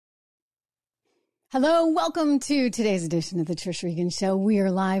Hello, welcome to today's edition of the Trish Regan Show. We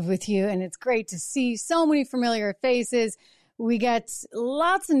are live with you, and it's great to see so many familiar faces. We got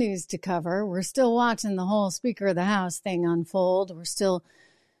lots of news to cover. We're still watching the whole Speaker of the House thing unfold. We're still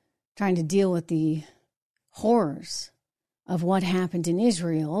trying to deal with the horrors of what happened in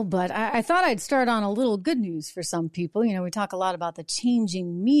Israel. But I thought I'd start on a little good news for some people. You know, we talk a lot about the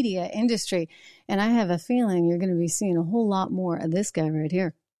changing media industry, and I have a feeling you're going to be seeing a whole lot more of this guy right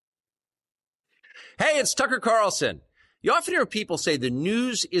here. Hey, it's Tucker Carlson. You often hear people say the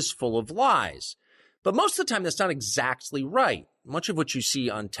news is full of lies, but most of the time that's not exactly right. Much of what you see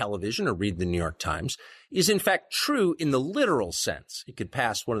on television or read the New York Times is in fact true in the literal sense. It could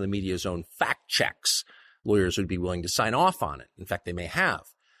pass one of the media's own fact checks. Lawyers would be willing to sign off on it. In fact, they may have.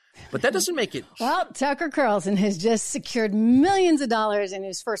 But that doesn't make it... Well, Tucker Carlson has just secured millions of dollars in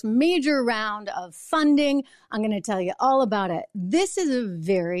his first major round of funding. I'm going to tell you all about it. This is a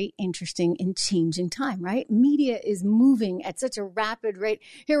very interesting and changing time, right? Media is moving at such a rapid rate.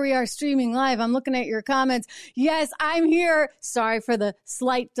 Here we are streaming live. I'm looking at your comments. Yes, I'm here. Sorry for the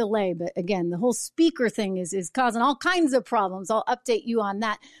slight delay. But again, the whole speaker thing is causing all kinds of problems. I'll update you on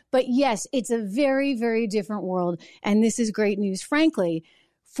that. But yes, it's a very, very different world. And this is great news, frankly,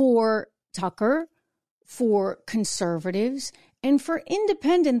 for Tucker, for conservatives, and for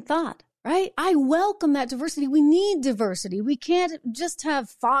independent thought, right? I welcome that diversity. We need diversity. We can't just have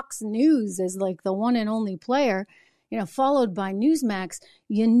Fox News as like the one and only player, you know, followed by Newsmax.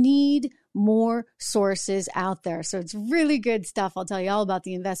 You need more sources out there. So it's really good stuff. I'll tell you all about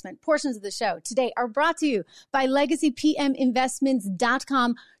the investment portions of the show today are brought to you by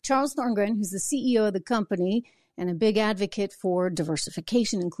LegacyPMInvestments.com. Charles Thorngren, who's the CEO of the company, and a big advocate for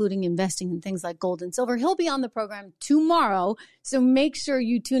diversification, including investing in things like gold and silver. He'll be on the program tomorrow, so make sure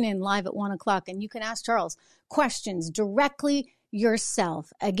you tune in live at 1 o'clock, and you can ask Charles questions directly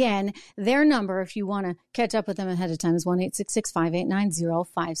yourself. Again, their number, if you want to catch up with them ahead of time, is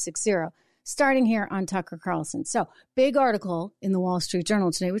 1-866-589-0560. Starting here on Tucker Carlson. So, big article in the Wall Street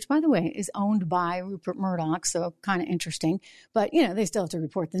Journal today, which, by the way, is owned by Rupert Murdoch, so kind of interesting. But, you know, they still have to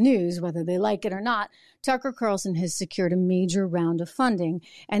report the news, whether they like it or not. Tucker Carlson has secured a major round of funding,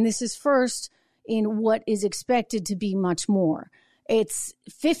 and this is first in what is expected to be much more. It's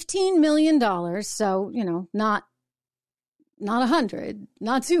 $15 million, so, you know, not 100,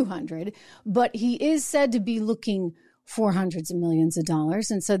 not 200, but he is said to be looking for hundreds of millions of dollars.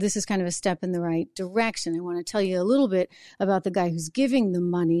 And so this is kind of a step in the right direction. I want to tell you a little bit about the guy who's giving the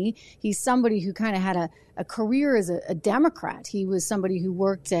money. He's somebody who kind of had a career as a Democrat. He was somebody who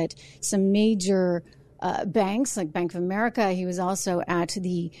worked at some major banks like Bank of America. He was also at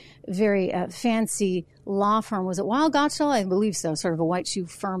the very fancy law firm. Was it Weil Gotshal? I believe so, sort of a white shoe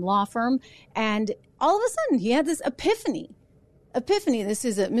firm, law firm. And all of a sudden he had this epiphany. This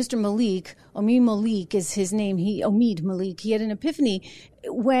is Mr. Malik. Omid Malik is his name. Omid Malik. He had an epiphany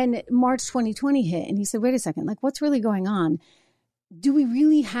when March 2020 hit. And he said, wait a second, like what's really going on? Do we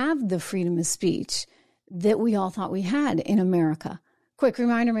really have the freedom of speech that we all thought we had in America? Quick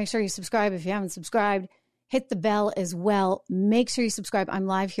reminder, make sure you subscribe if you haven't subscribed. Hit the bell as well. Make sure you subscribe. I'm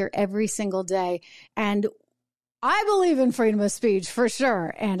live here every single day. And I believe in freedom of speech for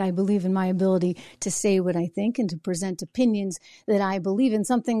sure. And I believe in my ability to say what I think and to present opinions that I believe in,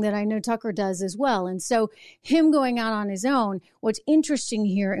 something that I know Tucker does as well. And so him going out on his own, what's interesting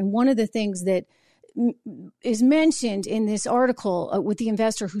here, and one of the things that is mentioned in this article with the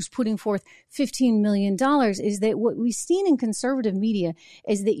investor who's putting forth $15 million is that what we've seen in conservative media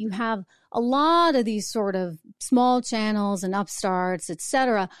is that you have a lot of these sort of small channels and upstarts, et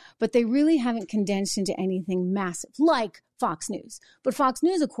cetera, but they really haven't condensed into anything massive like Fox News. But Fox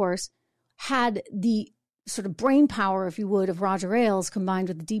News, of course, had the sort of brain power, if you would, of Roger Ailes combined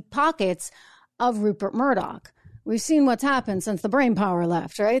with the deep pockets of Rupert Murdoch. We've seen what's happened since the brain power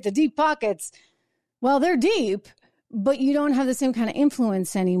left, right? The deep pockets, well, they're deep, but you don't have the same kind of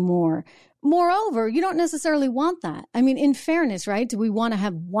influence anymore. Moreover, you don't necessarily want that. I mean, in fairness, right? Do we want to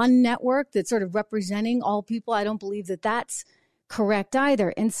have one network that's sort of representing all people? I don't believe that that's correct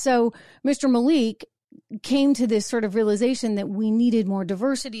either. And so Mr. Malik came to this sort of realization that we needed more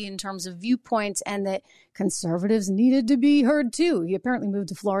diversity in terms of viewpoints and that conservatives needed to be heard too. He apparently moved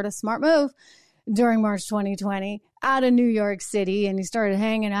to Florida, smart move, during March 2020 out of New York City, and he started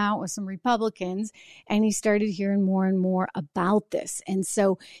hanging out with some Republicans, and he started hearing more and more about this. And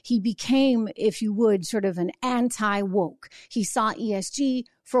so he became, if you would, sort of an anti-woke. He saw ESG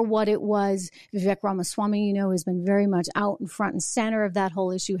for what it was. Vivek Ramaswamy, you know, has been very much out in front and center of that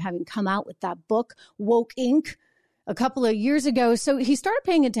whole issue, having come out with that book, Woke Inc., a couple of years ago. So he started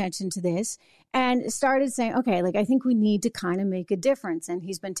paying attention to this and started saying, okay, like, I think we need to kind of make a difference. And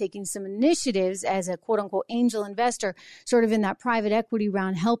he's been taking some initiatives as a quote unquote angel investor, sort of in that private equity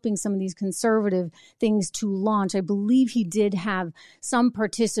round, helping some of these conservative things to launch. I believe he did have some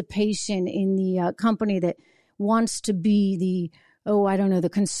participation in the company that wants to be the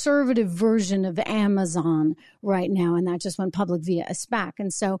conservative version of Amazon right now. And that just went public via a SPAC.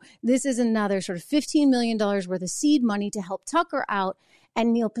 And so this is another sort of $15 million worth of seed money to help Tucker out,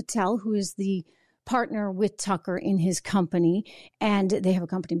 and Neil Patel, who is the partner with Tucker in his company. And they have a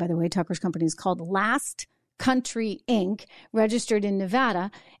company, by the way. Tucker's company is called Last Country Inc., registered in Nevada.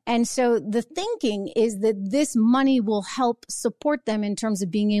 And so the thinking is that this money will help support them in terms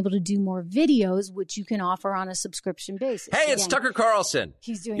of being able to do more videos, which you can offer on a subscription basis. Hey, it's Tucker Carlson.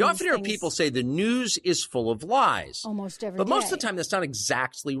 He's doing You often hear people say the news is full of lies. Almost every day. But most of the day. time, that's not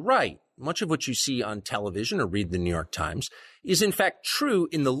exactly right. Much of what you see on television or read the New York Times is in fact true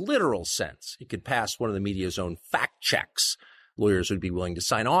in the literal sense. It could pass one of the media's own fact checks. Lawyers would be willing to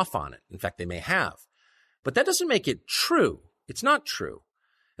sign off on it. In fact, they may have. But that doesn't make it true. It's not true.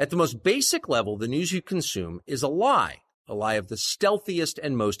 At the most basic level, the news you consume is a lie of the stealthiest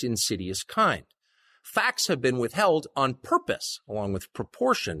and most insidious kind. Facts have been withheld on purpose, along with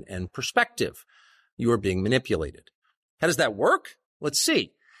proportion and perspective. You are being manipulated. How does that work? Let's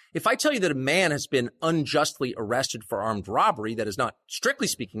see. If I tell you that a man has been unjustly arrested for armed robbery, that is not, strictly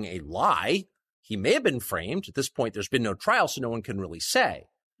speaking, a lie. He may have been framed. At this point, there's been no trial, so no one can really say.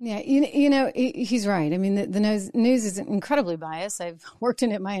 Yeah, you know, he's right. I mean, the news is incredibly biased. I've worked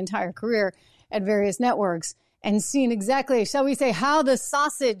in it my entire career at various networks and seen exactly, shall we say, how the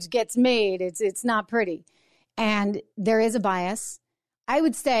sausage gets made. It's not pretty. And there is a bias. I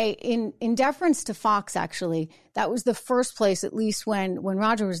would say in deference to Fox, actually, that was the first place, at least when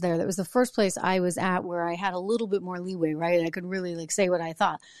Roger was there, that was the first place I was at where I had a little bit more leeway, right? I could really like say what I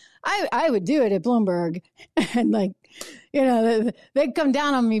thought. I would do it at Bloomberg and like, you know, they'd come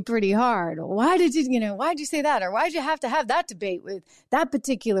down on me pretty hard. Why'd you say that? Or why'd you have to have that debate with that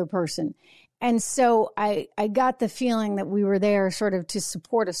particular person? And so I got the feeling that we were there sort of to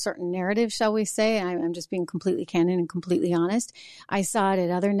support a certain narrative, shall we say. I'm just being completely candid and completely honest. I saw it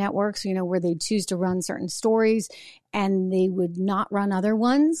at other networks, you know, where they'd choose to run certain stories and they would not run other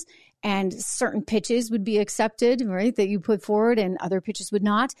ones. And certain pitches would be accepted, right, that you put forward, and other pitches would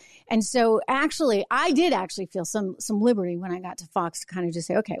not. And so actually, I did actually feel some liberty when I got to Fox to kind of just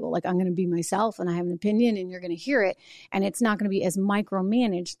say, okay, well, like I'm going to be myself and I have an opinion and you're going to hear it. And it's not going to be as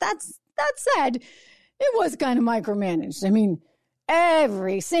micromanaged. That said, it was kind of micromanaged. I mean,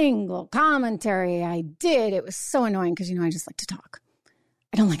 every single commentary I did, it was so annoying because, you know, I just like to talk.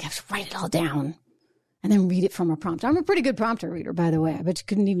 I don't like have to write it all down and then read it from a prompter. I'm a pretty good prompter reader, by the way. I bet you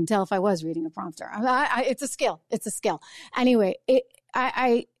couldn't even tell if I was reading a prompter. It's a skill. It's a skill. Anyway,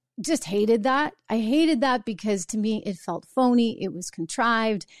 I just hated that. I hated that because to me, it felt phony. It was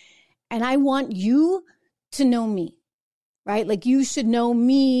contrived. And I want you to know me, right? Like you should know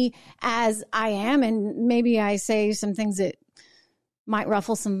me as I am. And maybe I say some things that might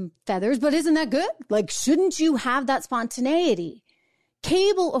ruffle some feathers, but isn't that good? Like, shouldn't you have that spontaneity?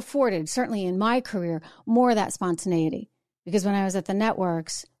 Cable afforded, certainly in my career, more of that spontaneity. Because when I was at the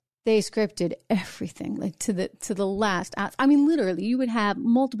networks, they scripted everything, like to the last. I mean, literally, you would have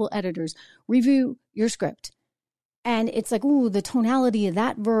multiple editors review your script. And it's like, ooh, the tonality of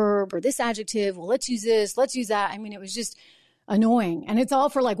that verb or this adjective, well, let's use this, let's use that. I mean, it was just annoying. And it's all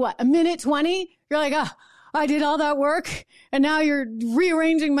for like, what, a minute 20? You're like, oh, I did all that work. And now you're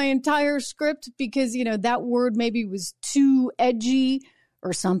rearranging my entire script because, you know, that word maybe was too edgy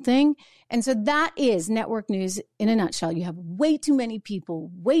or something. And so that is network news in a nutshell. You have way too many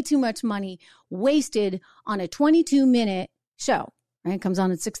people, way too much money wasted on a 22-minute show. Right? It comes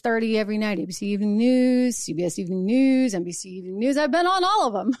on at 6:30 every night. ABC Evening News, CBS Evening News, NBC Evening News. I've been on all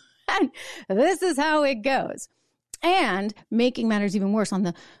of them. And this is how it goes. And making matters even worse, on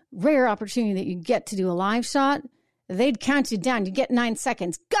the rare opportunity that you get to do a live shot, they'd count you down. You get 9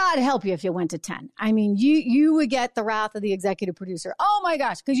 seconds. God help you if you went to 10. I mean, you would get the wrath of the executive producer. Oh my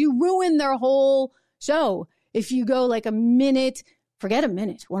gosh, because you ruined their whole show. If you go like a minute, forget a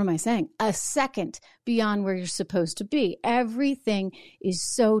minute. What am I saying? A second beyond where you're supposed to be. Everything is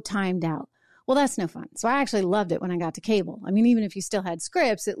so timed out. Well, that's no fun. So I actually loved it when I got to cable. I mean, even if you still had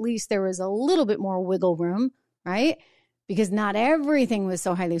scripts, at least there was a little bit more wiggle room, right? Because not everything was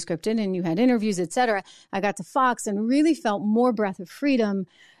so highly scripted and you had interviews, et cetera. I got to Fox and really felt more breath of freedom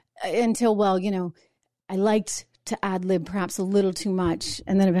until, well, you know, I liked to ad lib perhaps a little too much.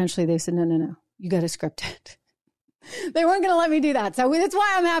 And then eventually they said, no, you got to script it. They weren't going to let me do that. So that's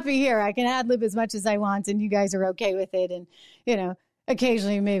why I'm happy here. I can ad-lib as much as I want, and you guys are okay with it. And,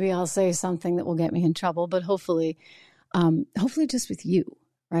 occasionally maybe I'll say something that will get me in trouble, but hopefully just with you,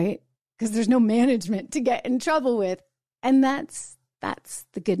 right? Because there's no management to get in trouble with. And that's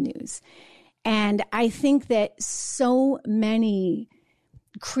the good news. And I think that so many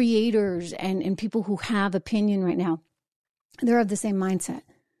creators and people who have opinion right now, they're of the same mindset.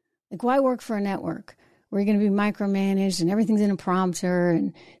 Like, why work for a network where you're going to be micromanaged and everything's in a prompter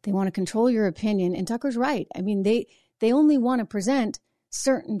and they want to control your opinion? And Tucker's right. I mean, they only want to present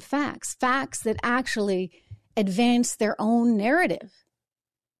certain facts that actually advance their own narrative.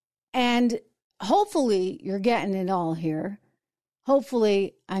 And hopefully you're getting it all here.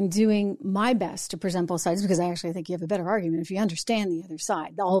 Hopefully I'm doing my best to present both sides, because I actually think you have a better argument if you understand the other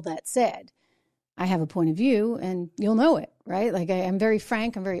side. All that said, I have a point of view and you'll know it, right? Like, I'm very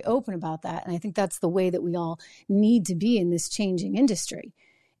frank, I'm very open about that. And I think that's the way that we all need to be in this changing industry.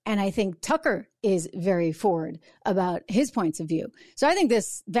 And I think Tucker is very forward about his points of view. So I think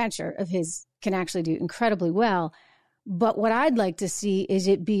this venture of his can actually do incredibly well. But what I'd like to see is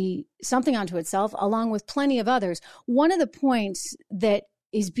it be something unto itself, along with plenty of others. One of the points that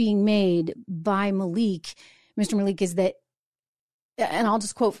is being made by Mr. Malik, is that, and I'll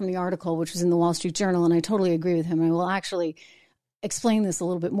just quote from the article, which was in the Wall Street Journal, and I totally agree with him. I will actually explain this a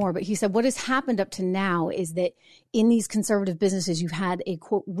little bit more. But he said, what has happened up to now is that in these conservative businesses, you've had a,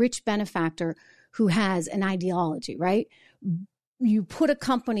 quote, rich benefactor who has an ideology, right? You put a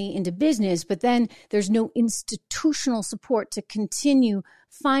company into business, but then there's no institutional support to continue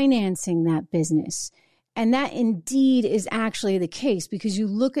financing that business. And that indeed is actually the case, because you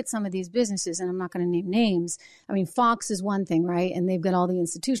look at some of these businesses, and I'm not going to name names. I mean, Fox is one thing, right? And they've got all the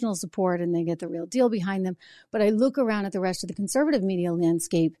institutional support and they get the real deal behind them. But I look around at the rest of the conservative media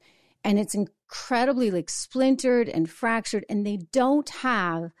landscape, and it's incredibly splintered and fractured, and they don't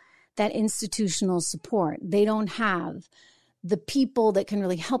have that institutional support. They don't have the people that can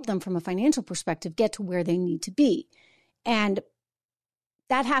really help them from a financial perspective get to where they need to be. And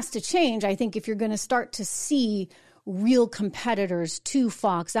that has to change, I think, if you're going to start to see real competitors to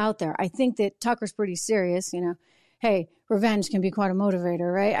Fox out there. I think that Tucker's pretty serious, hey, revenge can be quite a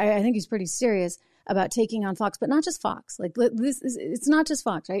motivator, right? I think he's pretty serious about taking on Fox, but not just Fox. It's not just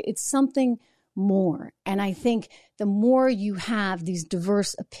Fox, right? It's something more. And I think the more you have these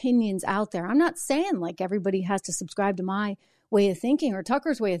diverse opinions out there, I'm not saying everybody has to subscribe to my way of thinking or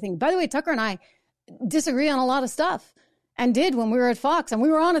Tucker's way of thinking. By the way, Tucker and I disagree on a lot of stuff, and did when we were at Fox, and we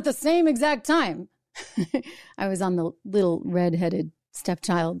were on at the same exact time. I was on the little redheaded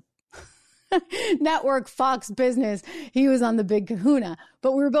stepchild network Fox business. He was on the big kahuna,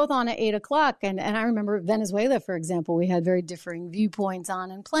 but we were both on at 8:00. And I remember Venezuela, for example, we had very differing viewpoints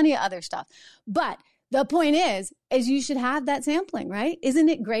on, and plenty of other stuff. But the point is you should have that sampling, right? Isn't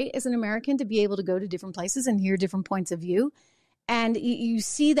it great as an American to be able to go to different places and hear different points of view? And you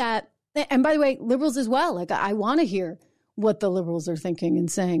see that. And by the way, liberals as well. I want to hear what the liberals are thinking and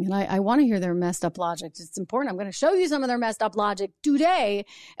saying. And I want to hear their messed up logic. It's important. I'm going to show you some of their messed up logic today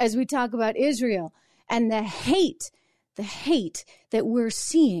as we talk about Israel and the hate that we're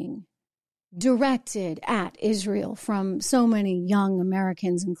seeing directed at Israel from so many young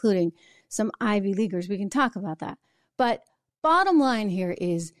Americans, including some Ivy Leaguers. We can talk about that. But bottom line here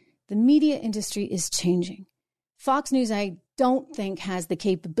is the media industry is changing. Fox News, I don't think, has the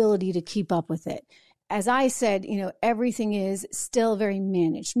capability to keep up with it. As I said, everything is still very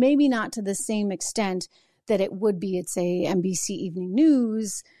managed, maybe not to the same extent that it would be at, say, NBC Evening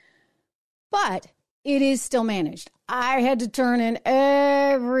News, but it is still managed. I had to turn in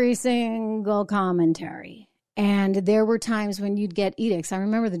every single commentary, and there were times when you'd get edicts. I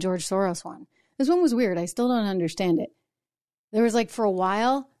remember the George Soros one. This one was weird. I still don't understand it. There was for a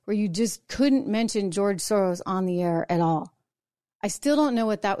while where you just couldn't mention George Soros on the air at all. I still don't know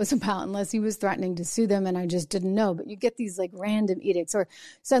what that was about, unless he was threatening to sue them and I just didn't know. But you get these random edicts, or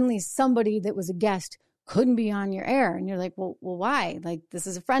suddenly somebody that was a guest couldn't be on your air. And you're like, well, why? This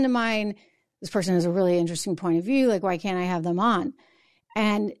is a friend of mine. This person has a really interesting point of view. Why can't I have them on?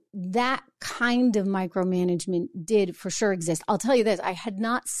 And that kind of micromanagement did for sure exist. I'll tell you this, I had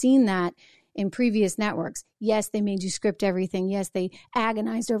not seen that in previous networks. Yes, they made you script everything. Yes, they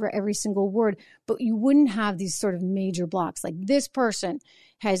agonized over every single word, but you wouldn't have these sort of major blocks. This person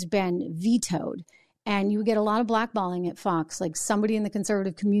has been vetoed, and you would get a lot of blackballing at Fox. Somebody in the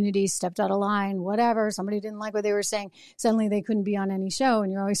conservative community stepped out of line, whatever. Somebody didn't like what they were saying. Suddenly they couldn't be on any show,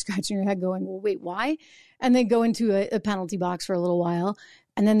 and you're always scratching your head going, well, wait, why? And they'd go into a penalty box for a little while,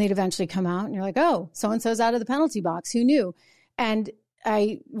 and then they'd eventually come out, and you're like, oh, so-and-so's out of the penalty box. Who knew? And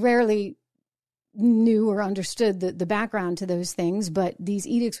I rarely knew or understood the background to those things, but these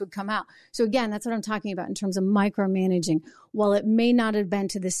edicts would come out. So again, that's what I'm talking about in terms of micromanaging. While it may not have been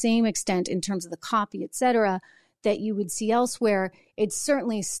to the same extent in terms of the copy, et cetera, that you would see elsewhere, it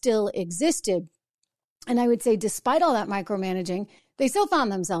certainly still existed. And I would say despite all that micromanaging, they still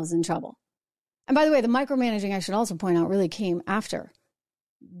found themselves in trouble. And by the way, the micromanaging, I should also point out, really came after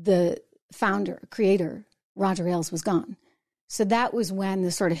the creator, Roger Ailes, was gone. So that was when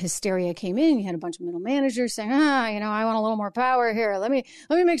the sort of hysteria came in. You had a bunch of middle managers saying, I want a little more power here. Let me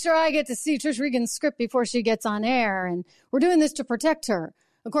make sure I get to see Trish Regan's script before she gets on air. And we're doing this to protect her.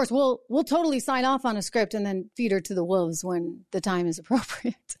 Of course, we'll totally sign off on a script and then feed her to the wolves when the time is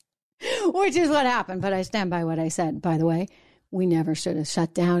appropriate, which is what happened. But I stand by what I said, by the way. We never should have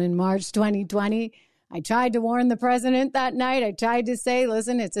shut down in March 2020. I tried to warn the president that night. I tried to say,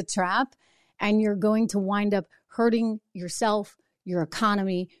 listen, it's a trap, and you're going to wind up hurting yourself, your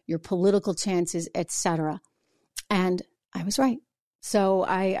economy, your political chances, et-cetera. And I was right. So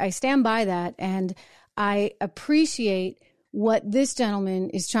I stand by that, and I appreciate what this gentleman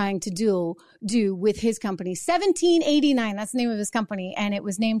is trying to do with his company. 1789, that's the name of his company, and it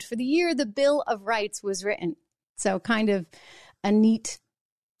was named for the year the Bill of Rights was written. So kind of a neat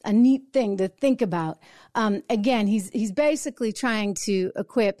thing to think about. Again, he's basically trying to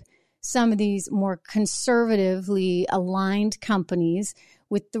equip some of these more conservatively aligned companies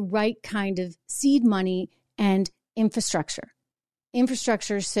with the right kind of seed money and infrastructure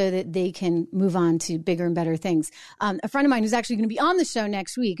so that they can move on to bigger and better things. A friend of mine who's actually going to be on the show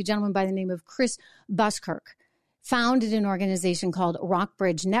next week, a gentleman by the name of Chris Buskirk, founded an organization called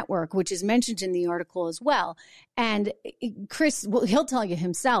Rockbridge Network, which is mentioned in the article as well. And Chris, well, he'll tell you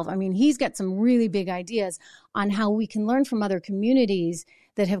himself. I mean, he's got some really big ideas on how we can learn from other communities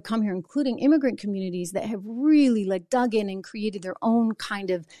that have come here, including immigrant communities that have really dug in and created their own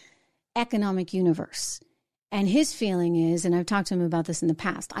kind of economic universe. And his feeling is, and I've talked to him about this in the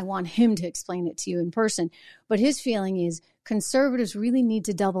past, I want him to explain it to you in person, but his feeling is conservatives really need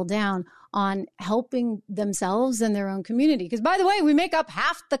to double down on helping themselves and their own community. Because by the way, we make up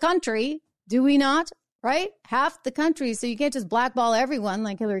half the country, do we not? Right? Half the country. So you can't just blackball everyone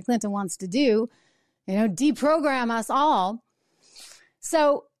like Hillary Clinton wants to do, deprogram us all.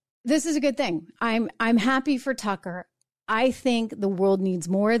 So this is a good thing. I'm happy for Tucker. I think the world needs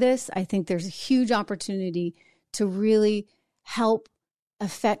more of this. I think there's a huge opportunity to really help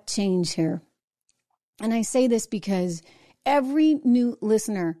affect change here. And I say this because every new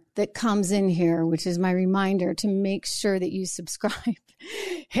listener that comes in here, which is my reminder to make sure that you subscribe,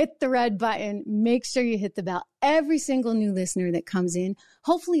 hit the red button, make sure you hit the bell. Every single new listener that comes in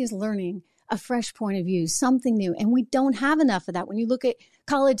hopefully is learning a fresh point of view, something new. And we don't have enough of that. When you look at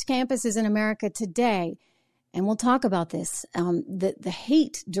college campuses in America today, and we'll talk about this, the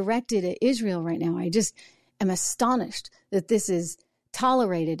hate directed at Israel right now, I just am astonished that this is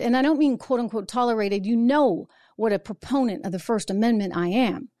tolerated. And I don't mean quote unquote tolerated. You know what a proponent of the First Amendment I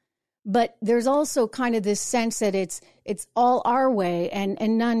am. But there's also kind of this sense that it's all our way and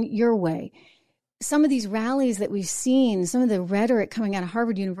none your way. Some of these rallies that we've seen, some of the rhetoric coming out of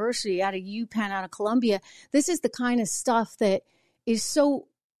Harvard University, out of UPenn, out of Columbia, this is the kind of stuff that is so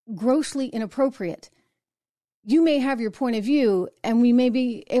grossly inappropriate. You may have your point of view, and we may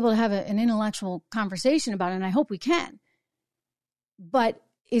be able to have an intellectual conversation about it, and I hope we can. But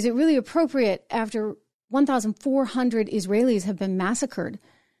is it really appropriate after 1,400 Israelis have been massacred,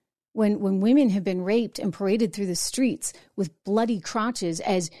 when women have been raped and paraded through the streets with bloody crotches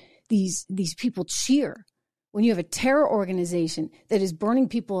as these people cheer, when you have a terror organization that is burning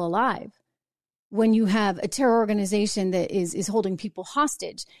people alive, when you have a terror organization that is holding people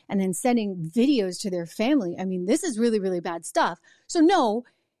hostage and then sending videos to their family? I mean, this is really, really bad stuff. So no,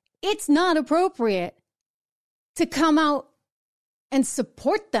 it's not appropriate to come out and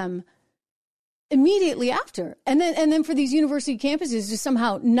support them immediately after. And then for these university campuses to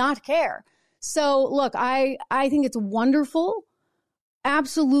somehow not care. So look, I think it's wonderful,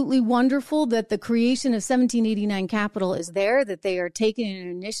 absolutely wonderful that the creation of 1789 Capital is there, that they are taking an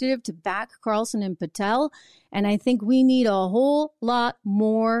initiative to back Carlson and Patel. And I think we need a whole lot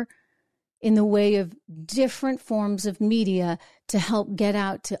more in the way of different forms of media to help get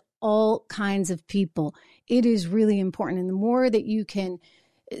out to all kinds of people. It is really important. And the more that you can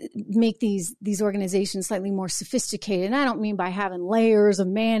make these organizations slightly more sophisticated, and I don't mean by having layers of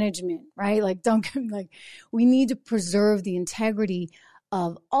management, right? We need to preserve the integrity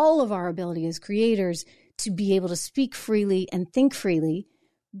of all of our ability as creators to be able to speak freely and think freely,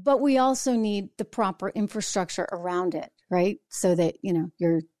 but we also need the proper infrastructure around it, right? So that, your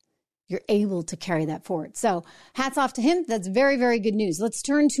you're able to carry that forward. So hats off to him. That's very, very good news. Let's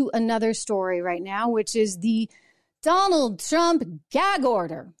turn to another story right now, which is the Donald Trump gag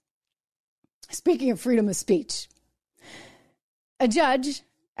order. Speaking of freedom of speech, a judge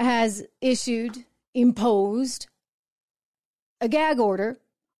has imposed a gag order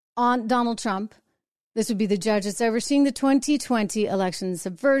on Donald Trump. This would be the judge that's overseeing the 2020 election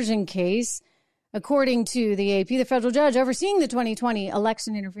subversion case. According to the AP, the federal judge overseeing the 2020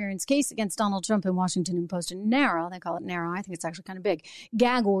 election interference case against Donald Trump in Washington imposed a narrow, they call it narrow, I think it's actually kind of big,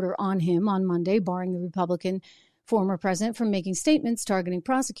 gag order on him on Monday, barring the Republican former president from making statements targeting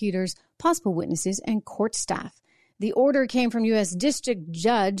prosecutors, possible witnesses, and court staff. The order came from U.S. District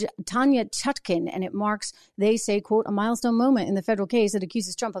Judge Tanya Chutkin, and it marks, they say, quote, a milestone moment in the federal case that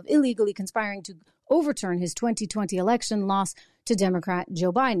accuses Trump of illegally conspiring to overturn his 2020 election loss to Democrat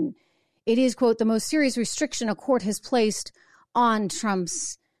Joe Biden. It is, quote, the most serious restriction a court has placed on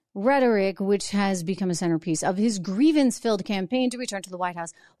Trump's rhetoric, which has become a centerpiece of his grievance-filled campaign to return to the White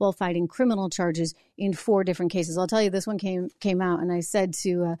House while fighting criminal charges in 4 different cases. I'll tell you, this one came out, and I said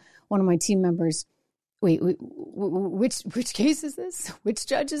to one of my team members, wait, which case is this? Which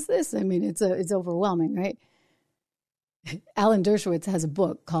judge is this? I mean, it's overwhelming, right? Alan Dershowitz has a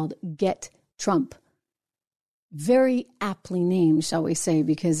book called Get Trump. Very aptly named, shall we say,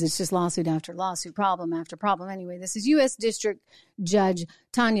 because it's just lawsuit after lawsuit, problem after problem. Anyway, this is U.S. District Judge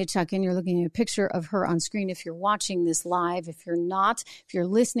Tanya Chutkin. You're looking at a picture of her on screen if you're watching this live. If you're not, if you're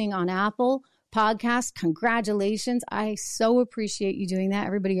listening on Apple Podcasts, congratulations. I so appreciate you doing that.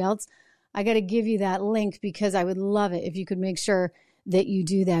 Everybody else, I got to give you that link because I would love it if you could make sure that you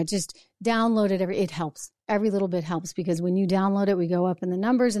do that. Just download it. It helps. Every little bit helps because when you download it, we go up in the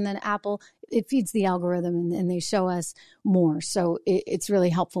numbers, and then Apple, it feeds the algorithm and they show us more. So it's really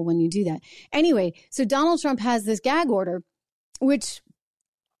helpful when you do that. Anyway, so Donald Trump has this gag order, which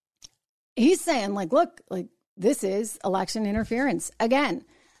he's saying, like, look, like this is election interference again.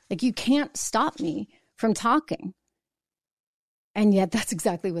 Like you can't stop me from talking. And yet that's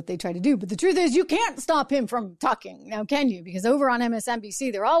exactly what they try to do. But the truth is you can't stop him from talking. Now, can you? Because over on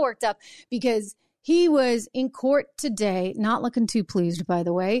MSNBC, they're all worked up because he was in court today, not looking too pleased, by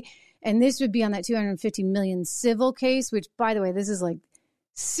the way. And this would be on that $250 million civil case, which, by the way, this is like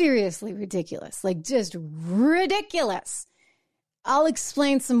seriously ridiculous, like just ridiculous. I'll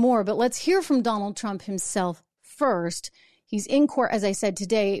explain some more, but let's hear from Donald Trump himself first. He's in court, as I said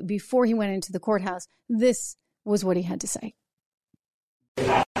today, before he went into the courthouse. This was what he had to say.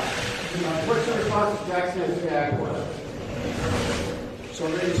 What's the response to Jackson's gag order? So,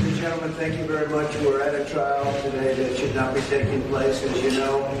 ladies and gentlemen, thank you very much. We're at a trial today that should not be taking place. As you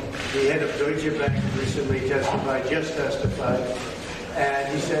know, the head of Deutsche Bank recently just testified,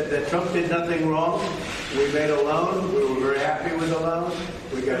 and he said that Trump did nothing wrong. We made a loan. We were very happy with the loan.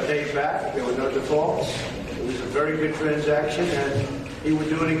 We got paid back. There were no defaults. It was a very good transaction, and he would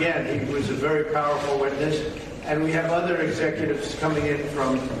do it again. He was a very powerful witness. And we have other executives coming in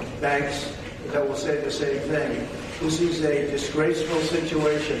from banks that will say the same thing. This is a disgraceful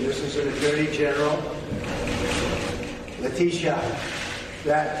situation. This is an attorney general, Letitia,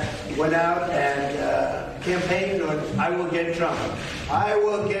 that went out and campaigned on, I will get Trump. I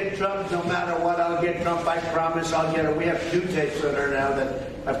will get Trump no matter what. I'll get Trump. I promise I'll get him. We have 2 tapes on her now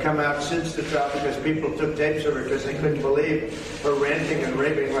that have come out since the trial because people took tapes of her because they couldn't believe her ranting and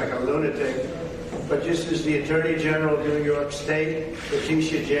raving like a lunatic. But just as the Attorney General of New York State,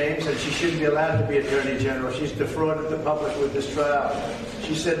 Letitia James, and she shouldn't be allowed to be Attorney General. She's defrauded the public with this trial.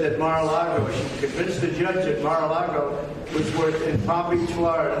 She said that Mar-a-Lago, she convinced the judge that Mar-a-Lago was worth, in Palm Beach,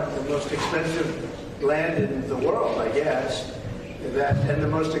 Florida, the most expensive land in the world, I guess, and the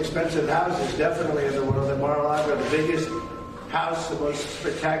most expensive houses definitely in the world, that Mar-a-Lago, the biggest house, the most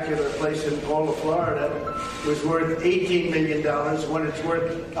spectacular place in all of Florida, was worth $18 million when it's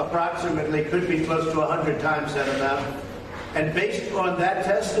worth approximately, could be close to 100 times that amount. And based on that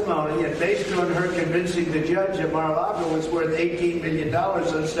testimony and based on her convincing the judge that Mar-a-Lago was worth $18 million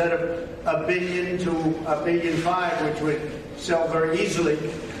instead of $1 billion to $1.5 billion, which would sell very easily,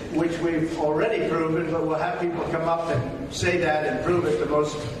 which we've already proven, but we'll have people come up and say that and prove it, the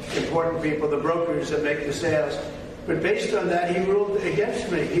most important people, the brokers that make the sales. But based on that, he ruled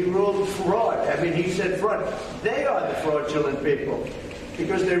against me. He ruled fraud. I mean, he said fraud. They are the fraudulent people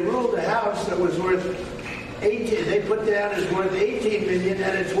because they ruled a house that was worth 18. They put down as worth 18 million,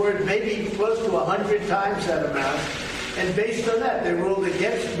 and it's worth maybe close to 100 times that amount. And based on that, they ruled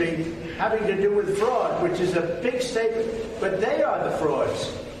against me, having to do with fraud, which is a big statement. But they are the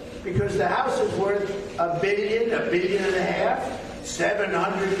frauds because the house is worth $1 billion, $1.5 billion,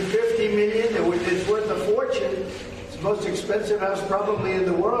 $750 million. It's worth a fortune. most expensive house probably in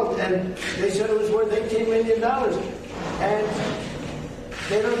the world, and they said it was worth $18 million. And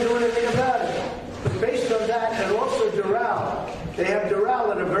they don't do anything about it. But based on that, and also Doral, they have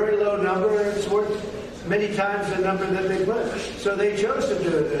Doral at a very low number, and it's worth many times the number that they put. So they chose to do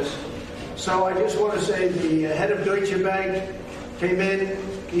this. So I just want to say the head of Deutsche Bank came in.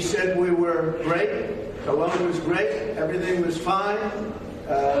 He said we were great. The loan was great. Everything was fine.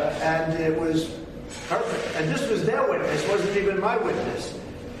 And it was perfect. And this was their witness. It wasn't even my witness.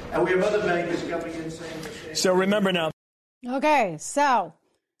 And we have other bankers coming in saying the same. So remember now. Okay, so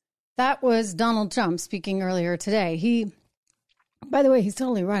that was Donald Trump speaking earlier today. By the way, he's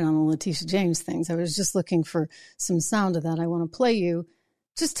totally right on the Letitia James things. I was just looking for some sound of that. I want to play you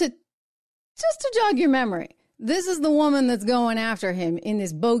just to jog your memory. This is the woman that's going after him in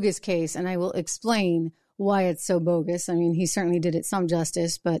this bogus case, and I will explain why it's so bogus. I mean, he certainly did it some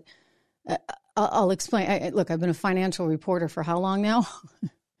justice, but I'll explain. Look, I've been a financial reporter for how long now?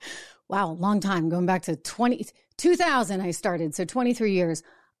 Wow, long time, going back to 2000 I started, so 23 years.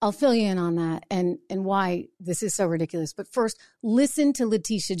 I'll fill you in on that and why this is so ridiculous. But first, listen to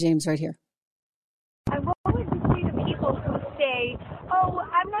Letitia James right here. I wanted to say to people who say, oh,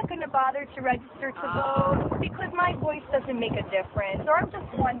 I'm not going to bother to register to vote because my voice doesn't make a difference, or I'm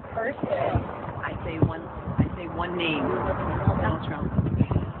just one person. I say one name, Donald Trump.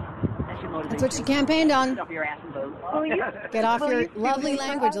 That's what she campaigned on. Get off your ass and vote. Get off your lovely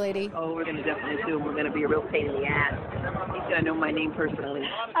language, lady. Oh, we're going to definitely do. We're going to be a real pain in the ass. He's going to know my name personally.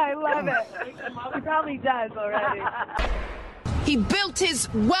 I love it. He probably does already. He built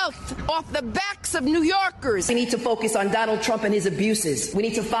his wealth off the backs of New Yorkers. We need to focus on Donald Trump and his abuses. We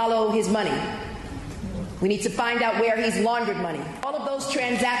need to follow his money. We need to find out where he's laundered money. All of those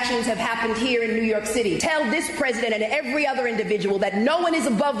transactions have happened here in New York City. Tell this president and every other individual that no one is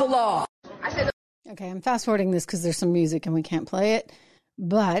above the law. Okay, I'm fast forwarding this because there's some music and we can't play it.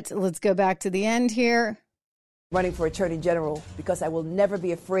 But let's go back to the end here. Running for Attorney General because I will never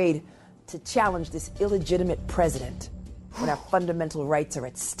be afraid to challenge this illegitimate president when our fundamental rights are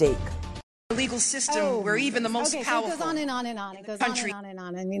at stake. A legal system where even the most powerful. So it goes on and on and on. It goes on and on and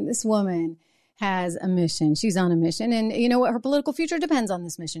on. I mean, this woman has a mission. She's on a mission. And you know what? Her political future depends on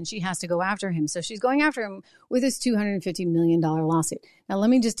this mission. She has to go after him. So she's going after him with this $250 million lawsuit. Now, let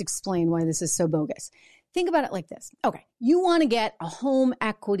me just explain why this is so bogus. Think about it like this. Okay, you want to get a home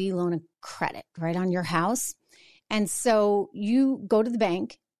equity loan of credit, right, on your house. And so you go to the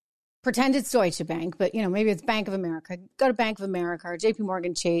bank, pretend it's Deutsche Bank, but, you know, maybe it's Bank of America. Go to Bank of America or JP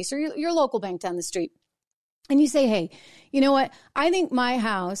Morgan Chase or your local bank down the street. And you say, hey, you know what? I think my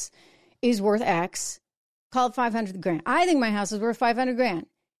house is worth X, call it 500 grand. I think my house is worth 500 grand.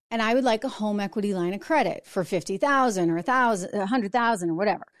 And I would like a home equity line of credit for 50,000 or 100,000 or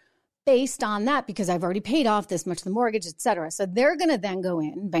whatever. Based on that, because I've already paid off this much of the mortgage, et cetera. So they're going to then go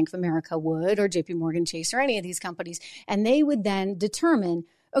in, Bank of America would, or JP Morgan Chase or any of these companies, and they would then determine,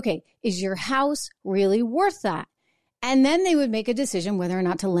 okay, is your house really worth that? And then they would make a decision whether or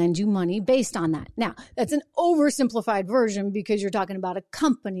not to lend you money based on that. Now, that's an oversimplified version because you're talking about a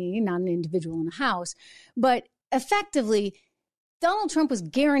company, not an individual in a house. But effectively, Donald Trump was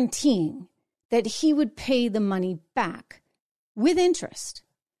guaranteeing that he would pay the money back with interest.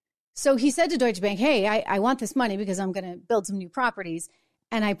 So he said to Deutsche Bank, hey, I want this money because I'm going to build some new properties.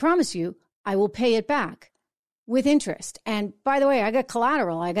 And I promise you, I will pay it back with interest. And by the way, I got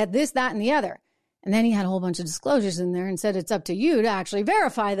collateral. I got this, that, and the other. And then he had a whole bunch of disclosures in there and said, it's up to you to actually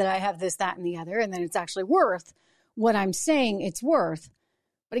verify that I have this, that, and the other. And then it's actually worth what I'm saying it's worth.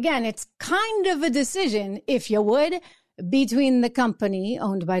 But again, it's kind of a decision, if you would, between the company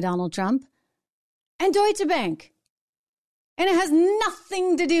owned by Donald Trump and Deutsche Bank. And it has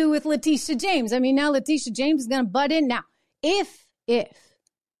nothing to do with Letitia James. I mean, now Letitia James is going to butt in. Now, if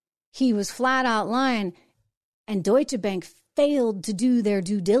he was flat out lying and Deutsche Bank failed to do their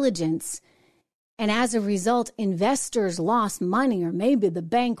due diligence, and as a result, investors lost money, or maybe the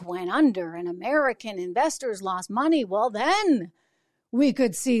bank went under and American investors lost money, well, then we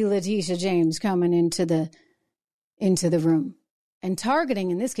could see Letitia James coming into the room and targeting.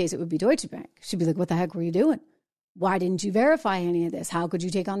 In this case, it would be Deutsche Bank. She'd be like, what the heck were you doing? Why didn't you verify any of this? How could you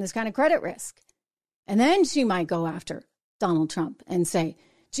take on this kind of credit risk? And then she might go after Donald Trump and say,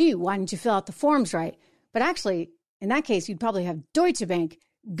 gee, why didn't you fill out the forms right? But actually, in that case, you'd probably have Deutsche Bank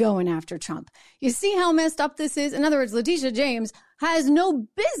going after Trump. You see how messed up this is? In other words, Letitia James has no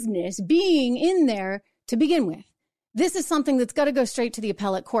business being in there to begin with. This is something that's got to go straight to the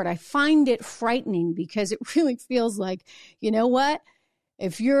appellate court. I find it frightening because it really feels like, you know what?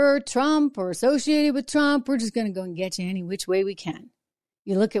 If you're Trump or associated with Trump, we're just going to go and get you any which way we can.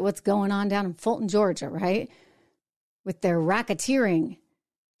 You look at what's going on down in Fulton, Georgia, right? with their racketeering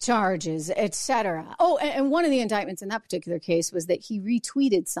charges, etc. Oh, and one of the indictments in that particular case was that he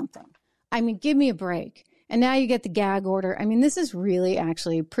retweeted something. I mean, give me a break. And now you get the gag order. I mean, this is really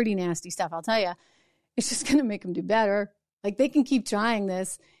actually pretty nasty stuff. I'll tell you, it's just going to make him do better. Like, they can keep trying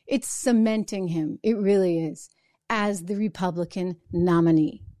this. It's cementing him. It really is, as the Republican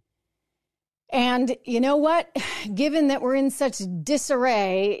nominee. And you know what? Given that we're in such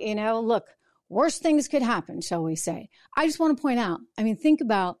disarray, look, worse things could happen, shall we say. I just want to point out, I mean, think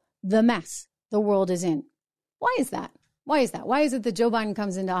about the mess the world is in. Why is that? Why is that? Why is it that Joe Biden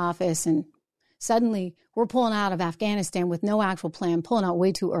comes into office and suddenly we're pulling out of Afghanistan with no actual plan, pulling out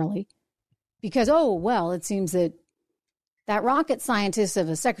way too early? Because, it seems that rocket scientist of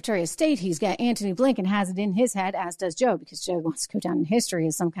a Secretary of State, he's got Antony Blinken, has it in his head, as does Joe, because Joe wants to go down in history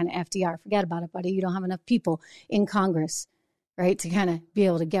as some kind of FDR. Forget about it, buddy. You don't have enough people in Congress, right, to kind of be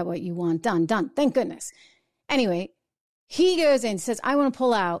able to get what you want done. Thank goodness. Anyway, he goes in and says, I want to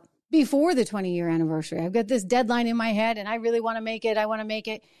pull out before the 20-year anniversary. I've got this deadline in my head, and I really want to make it. I want to make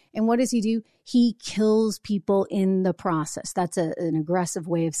it. And what does he do? He kills people in the process. That's an aggressive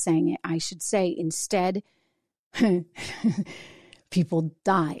way of saying it. I should say instead, people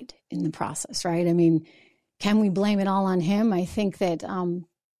died in the process, right? I mean, can we blame it all on him? I think that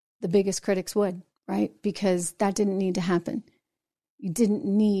the biggest critics would, right? Because that didn't need to happen. You didn't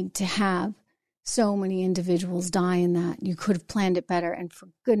need to have so many individuals die in that. You could have planned it better. And for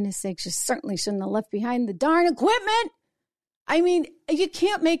goodness sakes, you certainly shouldn't have left behind the darn equipment. I mean, you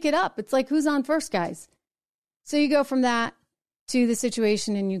can't make it up. It's like, who's on first, guys? So you go from that to the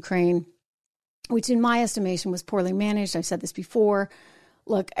situation in Ukraine, which in my estimation was poorly managed. I've said this before.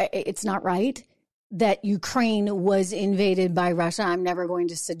 Look, it's not right that Ukraine was invaded by Russia. I'm never going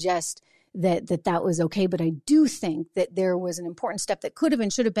to suggest that was okay. But I do think that there was an important step that could have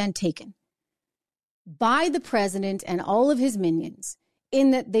and should have been taken by the president and all of his minions,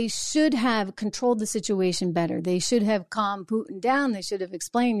 in that they should have controlled the situation better. They should have calmed Putin down. They should have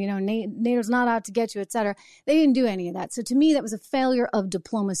explained, NATO's not out to get you, et cetera. They didn't do any of that. So to me, that was a failure of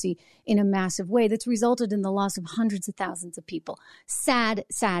diplomacy in a massive way that's resulted in the loss of hundreds of thousands of people. Sad,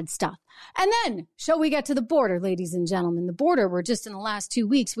 sad stuff. And then, shall we get to the border, ladies and gentlemen? The border, where just in the last 2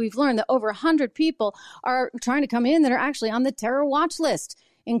 weeks, we've learned that over 100 people are trying to come in that are actually on the terror watch list,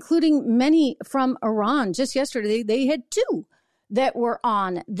 including many from Iran. Just yesterday, they had 2 that were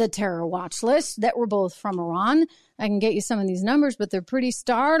on the terror watch list that were both from Iran. I can get you some of these numbers, but they're pretty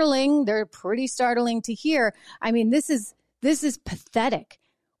startling. They're pretty startling to hear. I mean, this is pathetic.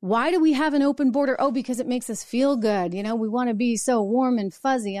 Why do we have an open border? Oh, because it makes us feel good. We want to be so warm and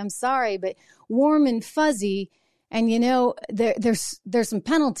fuzzy. I'm sorry, but warm and fuzzy. And, there's some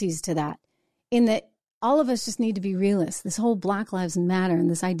penalties to that, in that all of us just need to be realists. This whole Black Lives Matter and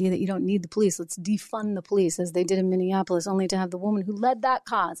this idea that you don't need the police. Let's defund the police, as they did in Minneapolis, only to have the woman who led that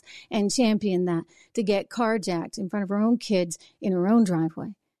cause and championed that to get carjacked in front of her own kids in her own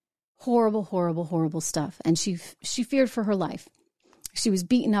driveway. Horrible, horrible, horrible stuff. And she feared for her life. She was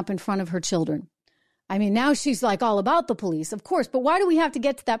beaten up in front of her children. I mean, now she's like all about the police, of course. But why do we have to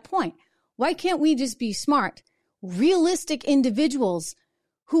get to that point? Why can't we just be smart, realistic individuals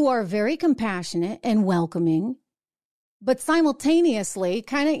who are very compassionate and welcoming, but simultaneously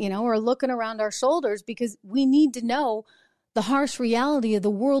kind of, are looking around our shoulders, because we need to know the harsh reality of the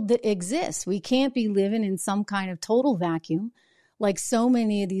world that exists. We can't be living in some kind of total vacuum like so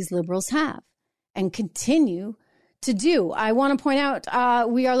many of these liberals have and continue to do. I want to point out,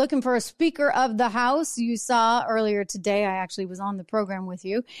 we are looking for a Speaker of the House. You saw earlier today, I actually was on the program with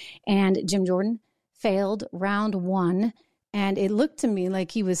you, and Jim Jordan failed round 1. And it looked to me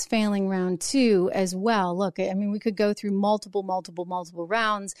like he was failing round 2 as well. Look, I mean, we could go through multiple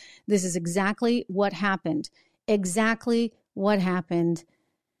rounds. This is exactly what happened. Exactly what happened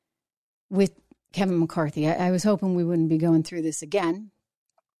with Kevin McCarthy. I was hoping we wouldn't be going through this again,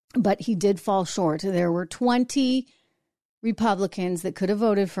 but he did fall short. There were 20 Republicans that could have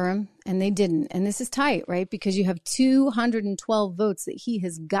voted for him, and they didn't. And this is tight, right? Because you have 212 votes that he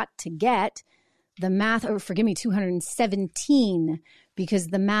has got to get. The math, 217, because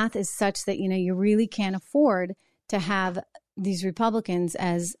the math is such that, you really can't afford to have these Republicans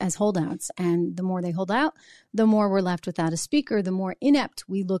as holdouts. And the more they hold out, the more we're left without a speaker, the more inept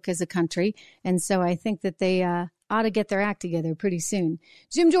we look as a country. And so I think that they ought to get their act together pretty soon.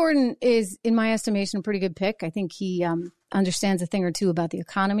 Jim Jordan is, in my estimation, a pretty good pick. I think he understands a thing or two about the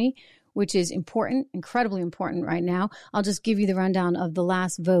economy, which is important, incredibly important right now. I'll just give you the rundown of the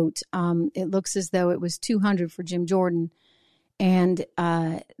last vote. It looks as though it was 200 for Jim Jordan. And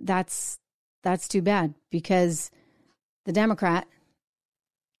that's too bad, because the Democrat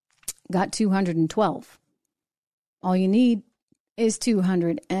got 212. All you need is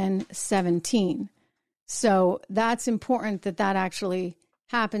 217. So that's important that actually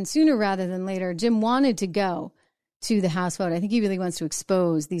happens sooner rather than later. Jim wanted to go to the House vote. I think he really wants to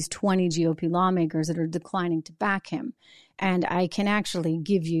expose these 20 GOP lawmakers that are declining to back him. And I can actually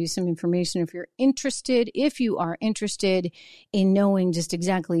give you some information if you are interested in knowing just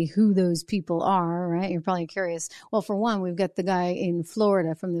exactly who those people are, right? You're probably curious. Well, for one, we've got the guy in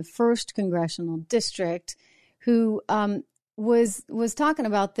Florida from the 1st Congressional District who was talking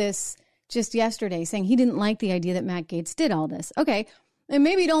about this just yesterday, saying he didn't like the idea that Matt Gaetz did all this. Okay, and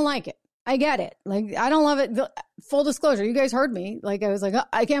maybe you don't like it. I get it. Like, I don't love it. Full disclosure, you guys heard me. Like, I was like, oh,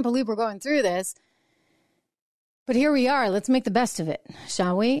 I can't believe we're going through this. But here we are. Let's make the best of it,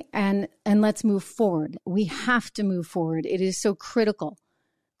 shall we? And let's move forward. We have to move forward. It is so critical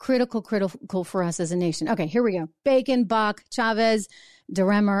for us as a nation. Okay, here we go. Bacon, Bach, Chavez,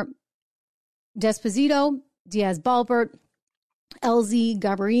 DeRemer, Desposito, Diaz-Balbert, LZ,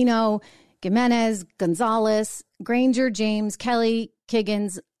 Garbarino, Jimenez, Gonzalez, Granger, James, Kelly,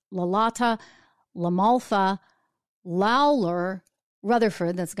 Kiggins, Lalata, Lamalfa, Lawler,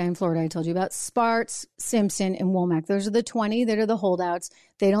 Rutherford, that's the guy in Florida I told you about, Sparts, Simpson, and Womack. Those are the 20 that are the holdouts.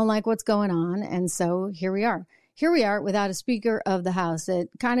 They don't like what's going on. And so here we are. Here we are without a Speaker of the House at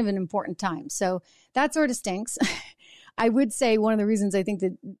kind of an important time. So that sort of stinks. I would say one of the reasons I think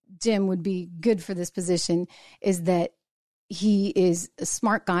that Jim would be good for this position is that he is a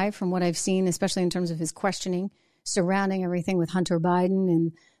smart guy from what I've seen, especially in terms of his questioning surrounding everything with Hunter Biden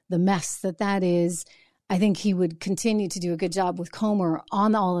and the mess that is. I think he would continue to do a good job with Comer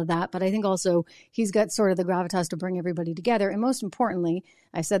on all of that. But I think also he's got sort of the gravitas to bring everybody together. And most importantly,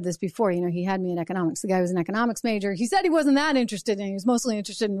 I said this before, he had me in economics. The guy was an economics major. He said he wasn't that interested in it. He was mostly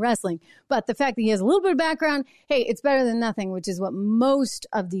interested in wrestling. But the fact that he has a little bit of background, hey, it's better than nothing, which is what most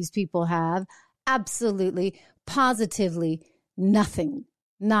of these people have. Absolutely, positively nothing.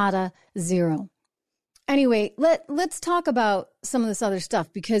 Nada, zero. Anyway, let's talk about some of this other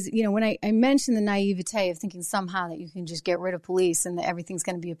stuff because, when I mentioned the naivete of thinking somehow that you can just get rid of police and that everything's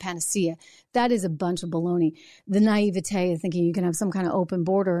going to be a panacea, that is a bunch of baloney. The naivete of thinking you can have some kind of open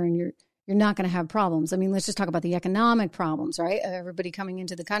border and you're not going to have problems. I mean, let's just talk about the economic problems, right? Everybody coming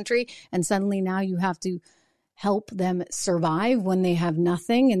into the country and suddenly now you have to help them survive when they have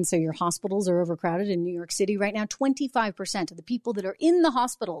nothing. And so your hospitals are overcrowded in New York City right now. 25% of the people that are in the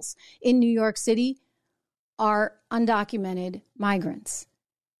hospitals in New York City are undocumented migrants.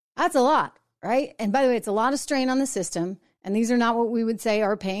 That's a lot, right? And by the way, it's a lot of strain on the system. And these are not what we would say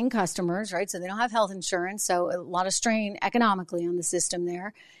are paying customers, right? So they don't have health insurance. So a lot of strain economically on the system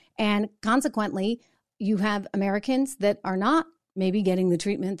there. And consequently, you have Americans that are not maybe getting the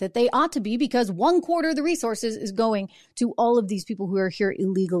treatment that they ought to be because 1/4 of the resources is going to all of these people who are here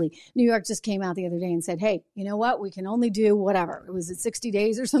illegally. New York just came out the other day and said, hey, you know what? We can only do whatever. It was at 60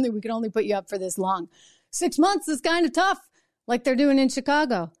 days or something. We can only put you up for this long. 6 months is kind of tough, like they're doing in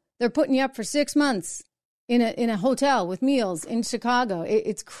Chicago. They're putting you up for 6 months in a hotel with meals in Chicago.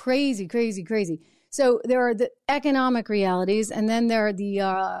 It's crazy, crazy, crazy. So there are the economic realities, and then there are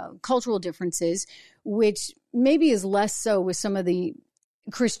the cultural differences, which maybe is less so with some of the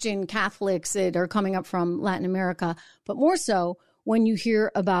Christian Catholics that are coming up from Latin America, but more so when you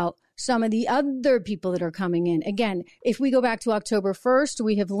hear about some of the other people that are coming in. Again, if we go back to October 1st,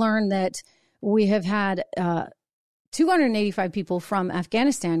 we have learned that we have had 285 people from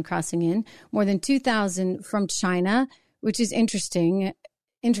Afghanistan crossing in, more than 2,000 from China, which is interesting,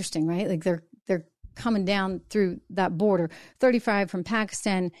 right? Like they're coming down through that border. 35 from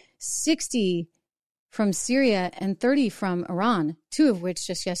Pakistan, 60 from Syria, and 30 from Iran, 2 of which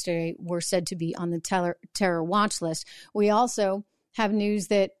just yesterday were said to be on the terror watch list. We also have news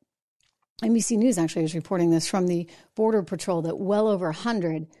that NBC News actually is reporting this from the Border Patrol that well over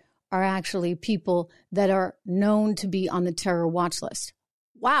 100 are actually people that are known to be on the terror watch list.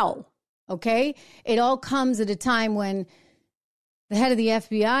 Wow. Okay. It all comes at a time when the head of the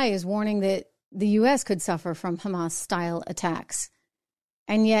FBI is warning that the U.S. could suffer from Hamas-style attacks.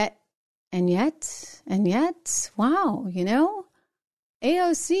 And yet, wow,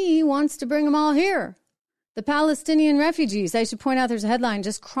 AOC wants to bring them all here. The Palestinian refugees. I should point out there's a headline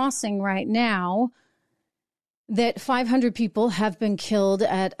just crossing right now that 500 people have been killed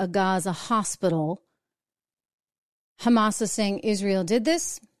at a Gaza hospital. Hamas is saying Israel did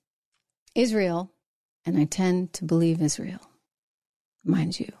this. Israel, and I tend to believe Israel,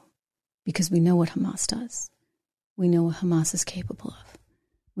 mind you, because we know what Hamas does. We know what Hamas is capable of.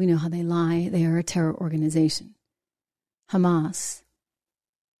 We know how they lie. They are a terror organization. Hamas,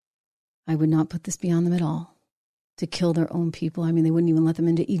 I would not put this beyond them at all, to kill their own people. I mean, they wouldn't even let them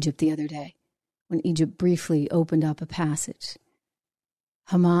into Egypt the other day when Egypt briefly opened up a passage.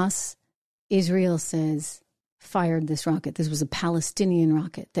 Hamas, Israel says, fired this rocket. This was a Palestinian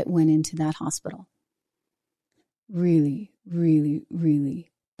rocket that went into that hospital. Really, really,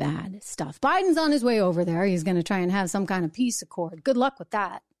 really bad stuff. Biden's on his way over there. He's going to try and have some kind of peace accord. Good luck with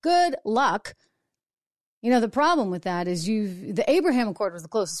that. Good luck. You know, the problem with that is the Abraham Accord was the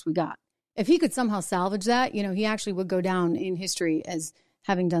closest we got. If he could somehow salvage that, you know, he actually would go down in history as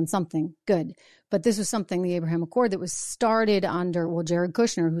having done something good. But this was something, the Abraham Accord, that was started under, Jared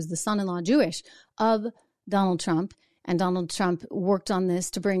Kushner, who's the son-in-law Jewish of Donald Trump. And Donald Trump worked on this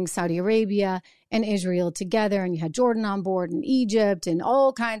to bring Saudi Arabia and Israel together. And you had Jordan on board and Egypt and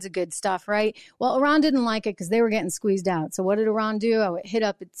all kinds of good stuff, right? Well, Iran didn't like it because they were getting squeezed out. So what did Iran do? Oh, it hit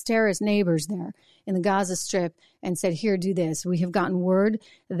up its terrorist neighbors there in the Gaza Strip and said, here, do this. We have gotten word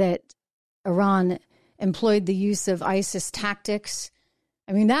that Iran employed the use of ISIS tactics.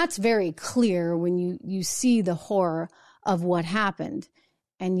 I mean, that's very clear when you see the horror of what happened.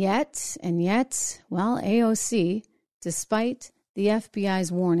 And yet, well, AOC, despite the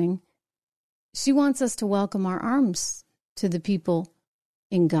FBI's warning, she wants us to welcome our arms to the people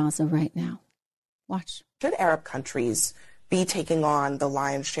in Gaza right now. Watch. Should Arab countries be taking on the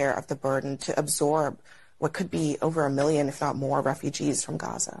lion's share of the burden to absorb what could be over 1 million, if not more, refugees from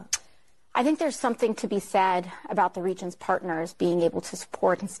Gaza? I think there's something to be said about the region's partners being able to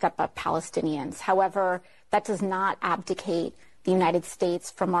support and step up Palestinians. However, that does not abdicate the United States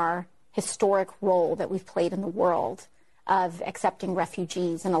from our historic role that we've played in the world of accepting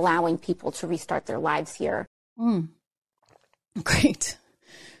refugees and allowing people to restart their lives here. Great.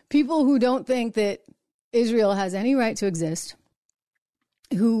 People who don't think that Israel has any right to exist,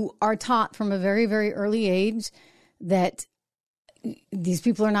 who are taught from a very, very early age that these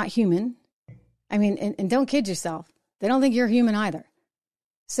people are not human. I mean, and don't kid yourself. They don't think you're human either.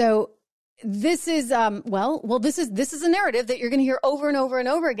 So this is, this is a narrative that you're going to hear over and over and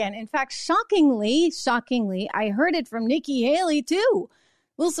over again. In fact, shockingly, I heard it from Nikki Haley too.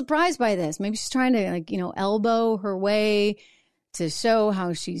 A little surprised by this. Maybe she's trying to, elbow her way to show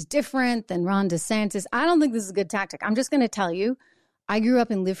how she's different than Ron DeSantis. I don't think this is a good tactic. I'm just going to tell you, I grew up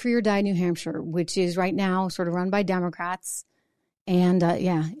in Live Free or Die, New Hampshire, which is right now sort of run by Democrats. And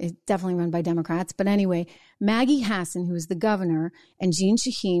it's definitely run by Democrats. But anyway, Maggie Hassan, who is the governor, and Jean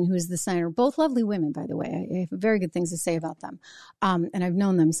Shaheen, who is the senator, both lovely women, by the way. I have very good things to say about them. And I've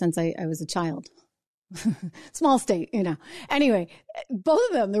known them since I was a child. Small state, Anyway, both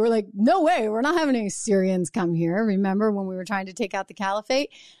of them, they were like, no way, we're not having any Syrians come here. Remember when we were trying to take out the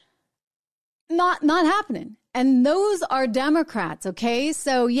caliphate? Not happening. And those are Democrats, okay?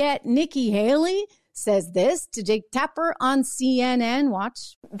 So yet Nikki Haley says this to Jake Tapper on CNN.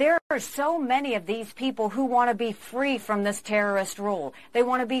 Watch. There are so many of these people who want to be free from this terrorist rule. They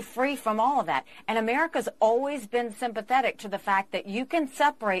want to be free from all of that. And America's always been sympathetic to the fact that you can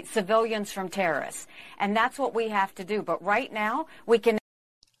separate civilians from terrorists. And that's what we have to do. But right now, we can.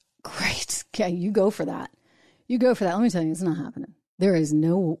 Great. Okay, you go for that. Let me tell you, it's not happening. There is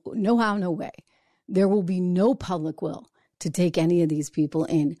no how, no way. There will be no public will to take any of these people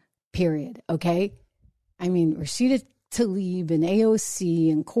in, period. Okay? I mean, Rashida Tlaib and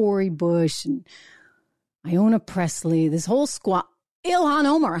AOC and Cori Bush and Iona Presley, this whole squad. Ilhan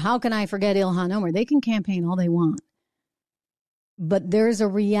Omar, how can I forget Ilhan Omar? They can campaign all they want. But there's a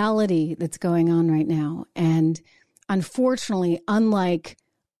reality that's going on right now. And unfortunately, unlike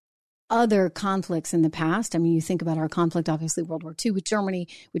other conflicts in the past, I mean, you think about our conflict, obviously, World War II with Germany,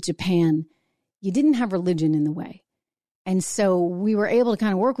 with Japan, you didn't have religion in the way. And so we were able to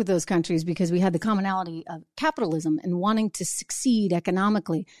kind of work with those countries because we had the commonality of capitalism and wanting to succeed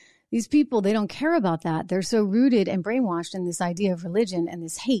economically. These people, they don't care about that. They're so rooted and brainwashed in this idea of religion and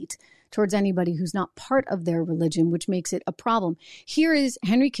this hate towards anybody who's not part of their religion, which makes it a problem. Here is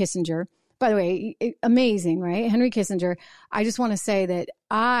Henry Kissinger. By the way, amazing, right? Henry Kissinger. I just want to say that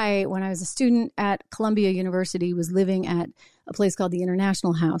when I was a student at Columbia University, was living at a place called the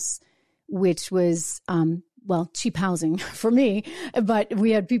International House, which was cheap housing for me, but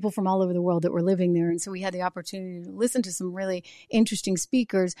we had people from all over the world that were living there. And so we had the opportunity to listen to some really interesting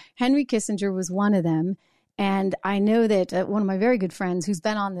speakers. Henry Kissinger was one of them. And I know that one of my very good friends who's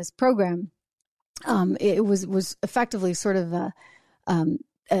been on this program, it was effectively sort of a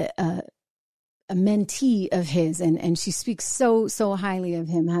mentee of his. And she speaks so highly of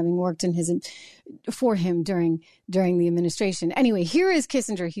him, having worked for him during the administration. Anyway, here is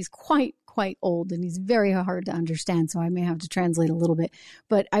Kissinger. He's quite old and he's very hard to understand. So I may have to translate a little bit,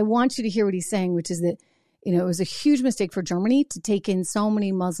 but I want you to hear what he's saying, which is that You know, it was a huge mistake for Germany to take in so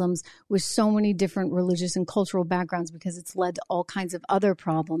many Muslims with so many different religious and cultural backgrounds, because it's led to all kinds of other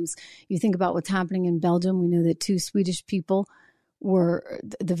problems. You think about what's happening in Belgium. We know that 2 Swedish people were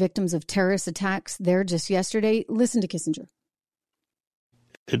the victims of terrorist attacks there just yesterday. Listen to Kissinger.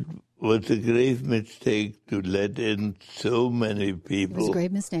 It was a grave mistake to let in so many people. It was a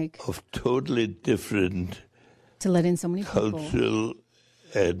grave mistake. Of totally different to let in so many cultural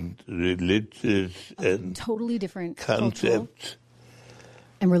and religious and totally different concepts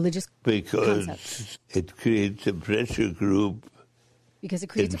and religious because concepts. It creates a pressure group because it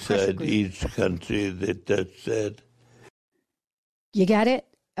creates inside a pressure group. Each country that does that. You get it?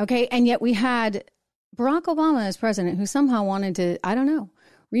 Okay. And yet we had Barack Obama as president, who somehow wanted to, I don't know,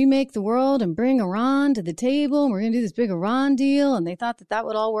 remake the world and bring Iran to the table. And we're going to do this big Iran deal. And they thought that that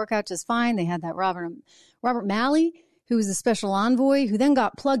would all work out just fine. They had that Robert Malley, who was a special envoy, who then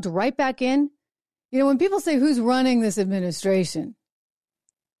got plugged right back in. You know, when people say who's running this administration,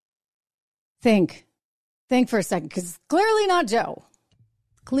 think for a second, because clearly not Joe.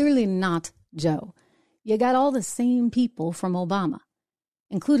 Clearly not Joe. You got all the same people from Obama,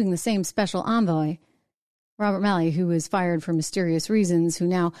 including the same special envoy, Robert Malley, who was fired for mysterious reasons, who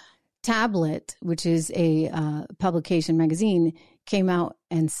now Tablet, which is a publication magazine, came out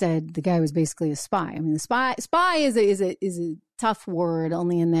and said the guy was basically a spy. I mean, the spy is a tough word,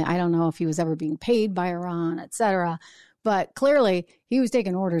 only in that I don't know if he was ever being paid by Iran, et cetera. But clearly he was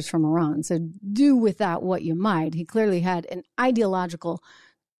taking orders from Iran. So do with that what you might. He clearly had an ideological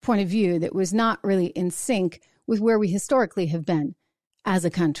point of view that was not really in sync with where we historically have been as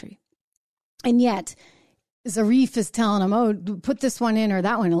a country. And yet Zarif is telling him, oh, put this one in or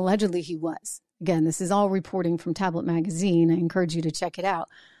that one. Allegedly he was. Again, this is all reporting from Tablet Magazine. I encourage you to check it out.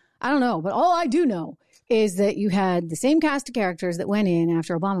 I don't know, but all I do know is that you had the same cast of characters that went in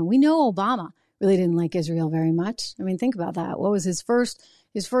after Obama. We know Obama really didn't like Israel very much. I mean, think about that. What was his first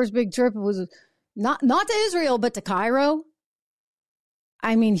big trip? It was not to Israel, but to Cairo.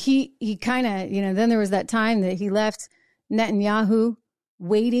 I mean, he kind of, you know, then there was that time that he left Netanyahu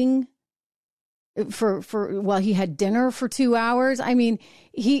waiting for while he had dinner for 2 hours. I mean,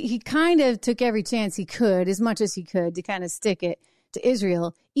 he kind of took every chance he could, as much as he could, to kind of stick it to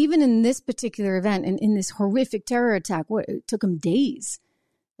Israel. Even in this particular event and in this horrific terror attack, it took him days,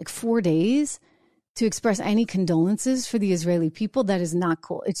 like 4 days, to express any condolences for the Israeli people. That is not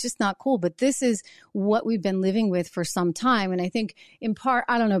cool. It's just not cool. But this is what we've been living with for some time. And I think in part,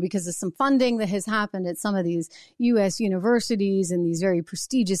 I don't know, because of some funding that has happened at some of these U.S. universities and these very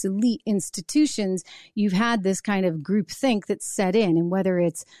prestigious elite institutions, you've had this kind of groupthink that's set in. And whether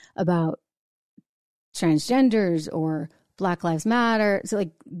it's about transgenders or Black Lives Matter, so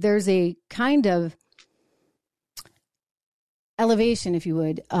like there's a kind of elevation, if you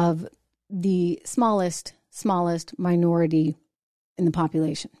would, of the smallest minority in the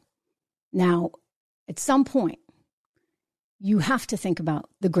population. Now, at some point, you have to think about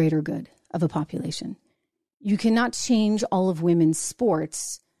the greater good of a population. You cannot change all of women's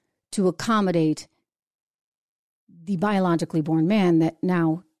sports to accommodate the biologically born man that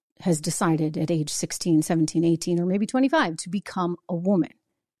now has decided at age 16, 17, 18, or maybe 25 to become a woman.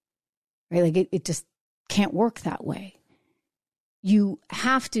 Right? Like it just can't work that way. You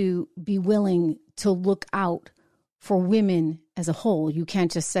have to be willing to look out for women as a whole. You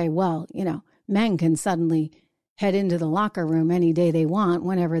can't just say, well, you know, men can suddenly head into the locker room any day they want,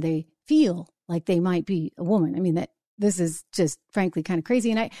 whenever they feel like they might be a woman. I mean, this is just frankly kind of crazy.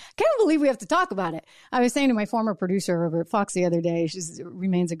 And I can't believe we have to talk about it. I was saying to my former producer over at Fox the other day, she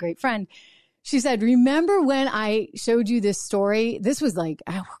remains a great friend. She said, remember when I showed you this story? This was like,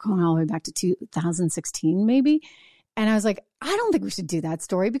 we're going all the way back to 2016, maybe. And I was like, I don't think we should do that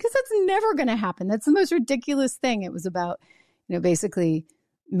story because that's never going to happen. That's the most ridiculous thing. It was about, you know, basically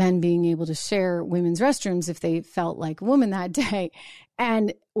men being able to share women's restrooms if they felt like a woman that day.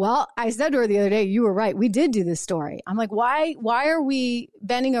 And well, I said to her the other day, you were right. We did do this story. I'm like, why are we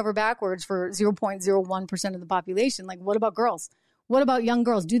bending over backwards for 0.01% of the population? Like, what about girls? What about young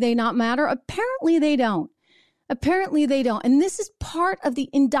girls? Do they not matter? Apparently they don't. And this is part of the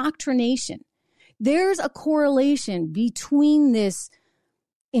indoctrination. There's a correlation between this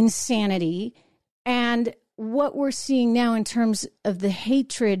insanity and what we're seeing now in terms of the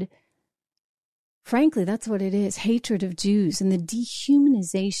hatred. Frankly, that's what it is. Hatred of Jews and the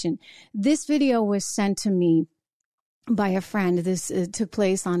dehumanization. This video was sent to me by a friend. This took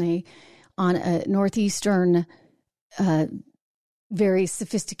place on a northeastern, very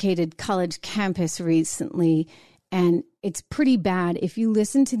sophisticated college campus recently. And it's pretty bad. If you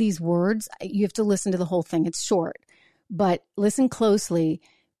listen to these words, you have to listen to the whole thing. It's short, but listen closely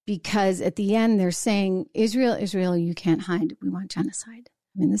because at the end they're saying, Israel, Israel, you can't hide. We want genocide.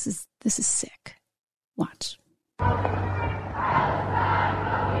 I mean, this is sick. Watch.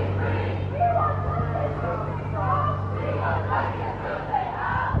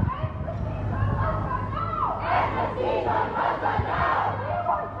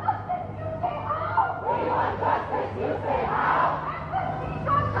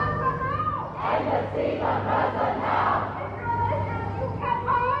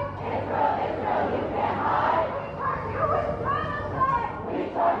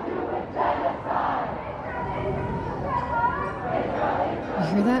 You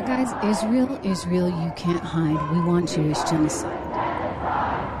hear that, guys? Israel, Israel, you can't hide. We want Jewish genocide.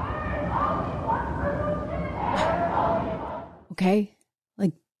 Okay?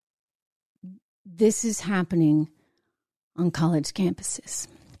 Like, this is happening on college campuses.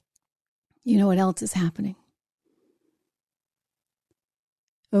 You know what else is happening?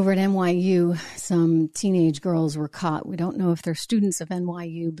 Over at NYU, some teenage girls were caught. We don't know if they're students of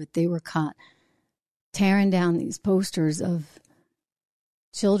NYU, but they were caught tearing down these posters of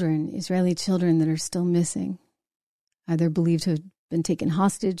children, Israeli children that are still missing, either believed to have been taken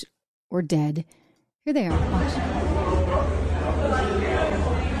hostage or dead. Here they are. Watch.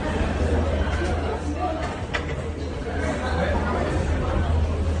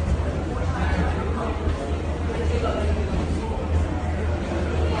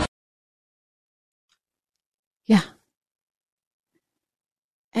 Yeah.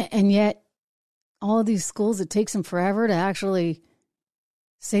 And yet, all of these schools, it takes them forever to actually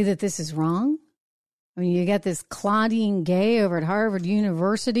say that this is wrong. I mean, you get this Claudine Gay over at Harvard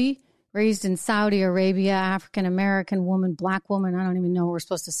University, raised in Saudi Arabia, African-American woman, black woman. I don't even know what we're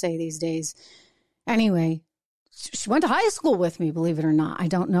supposed to say these days. Anyway, she went to high school with me, believe it or not. I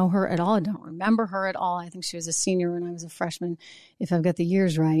don't know her at all. I don't remember her at all. I think she was a senior when I was a freshman, if I've got the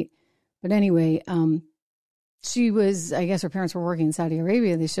years right. But anyway, she was, I guess her parents were working in Saudi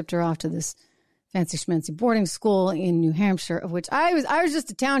Arabia. They shipped her off to this fancy schmancy boarding school in New Hampshire, of which I was just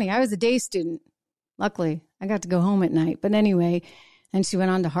a townie. I was a day student. Luckily, I got to go home at night. But anyway, and she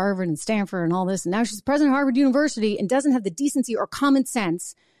went on to Harvard and Stanford and all this. And now she's president of Harvard University and doesn't have the decency or common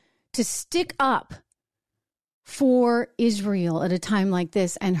sense to stick up for Israel at a time like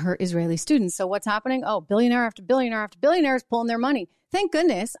this and her Israeli students. So what's happening? Oh, billionaire after billionaire after billionaire is pulling their money. Thank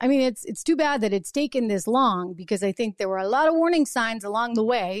goodness. I mean, it's too bad that it's taken this long, because I think there were a lot of warning signs along the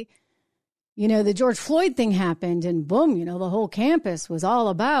way. You know, the George Floyd thing happened and boom, you know, the whole campus was all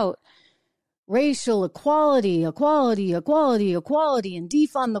about racial equality, equality, equality, equality, and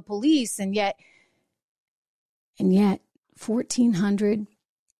defund the police. And yet 1,400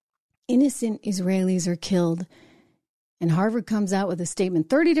 innocent Israelis are killed. And Harvard comes out with a statement,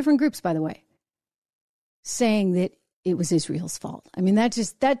 30 different groups, by the way, saying that it was Israel's fault. I mean,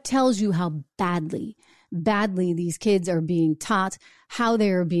 that tells you how badly these kids are being taught, how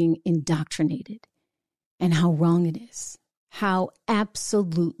they are being indoctrinated, and how wrong it is. How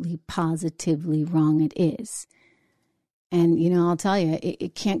absolutely, positively wrong it is. And, you know, I'll tell you,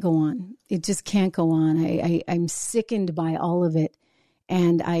 it can't go on. It just can't go on. I'm sickened by all of it.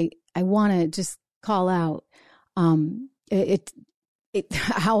 And I want to just call out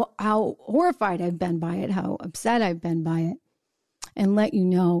how horrified I've been by it, how upset I've been by it, and let you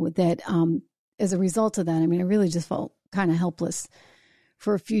know that as a result of that, I mean, I really just felt kind of helpless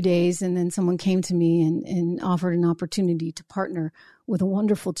for a few days. And then someone came to me and offered an opportunity to partner with a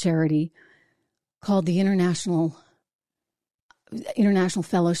wonderful charity called the International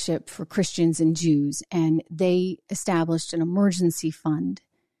Fellowship for Christians and Jews. And they established an emergency fund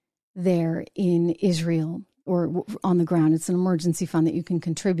there in Israel, or on the ground. It's an emergency fund that you can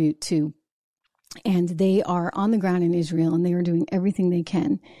contribute to. And they are on the ground in Israel, and they are doing everything they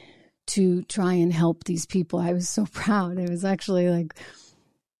can to try and help these people. I was so proud. It was actually like,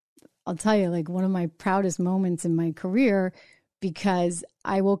 I'll tell you, like one of my proudest moments in my career, because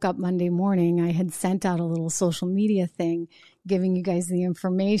I woke up Monday morning, I had sent out a little social media thing giving you guys the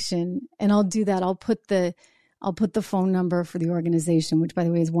information, and I'll do that. I'll put the phone number for the organization, which by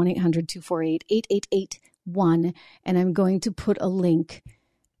the way is 1-800-248-8881. And I'm going to put a link.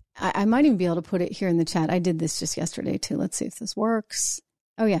 I might even be able to put it here in the chat. I did this just yesterday too. Let's see if this works.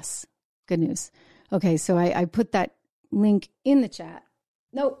 Oh yes. Good news. Okay. So I put that link in the chat.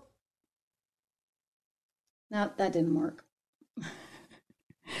 Nope. No, that didn't work.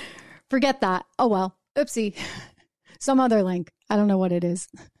 Forget that. Oh, well, oopsie. Some other link. I don't know what it is.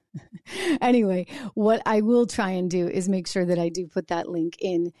 Anyway, what I will try and do is make sure that I do put that link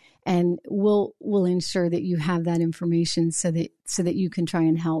in, and we'll ensure that you have that information so that you can try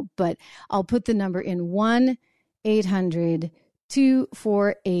and help. But I'll put the number in 1-800-248-8881.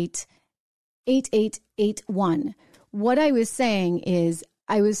 248-8881. What I was saying is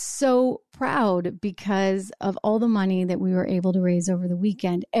I was so proud because of all the money that we were able to raise over the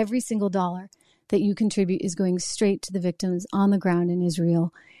weekend. Every single dollar that you contribute is going straight to the victims on the ground in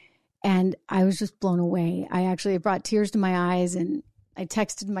Israel. And I was just blown away. It brought tears to my eyes, and I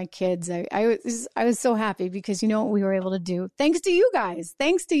texted my kids. I was so happy because you know what we were able to do? Thanks to you guys.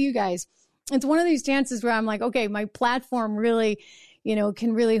 It's one of these chances where I'm like, okay, my platform really,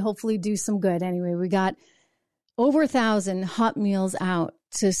 can really hopefully do some good. Anyway, we got over 1,000 hot meals out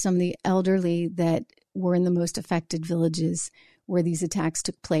to some of the elderly that were in the most affected villages where these attacks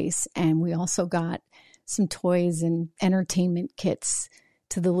took place. And we also got some toys and entertainment kits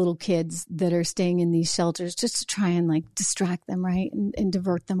to the little kids that are staying in these shelters just to try and like distract them, right? And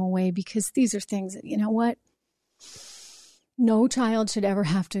divert them away, because these are things that, you know what? No child should ever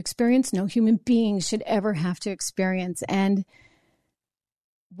have to experience. No human being should ever have to experience. And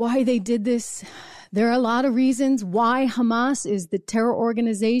why they did this, there are a lot of reasons why Hamas is the terror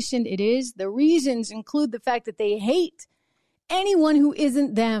organization it is. The reasons include the fact that they hate anyone who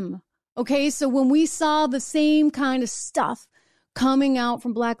isn't them. Okay, so when we saw the same kind of stuff coming out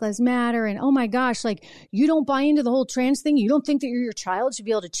from Black Lives Matter and, oh my gosh, like, you don't buy into the whole trans thing? You don't think that your child should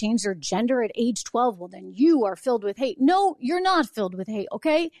be able to change their gender at age 12? Well, then you are filled with hate. No, you're not filled with hate,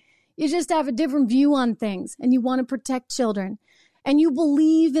 okay? You just have a different view on things, and you want to protect children. And you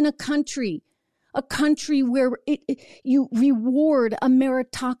believe in a country where you reward a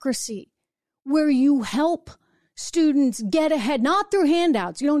meritocracy, where you help students get ahead, not through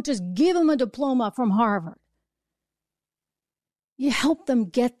handouts. You don't just give them a diploma from Harvard. You help them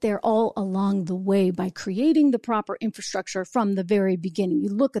get there all along the way by creating the proper infrastructure from the very beginning. You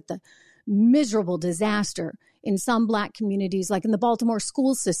look at the miserable disaster in some Black communities, like in the Baltimore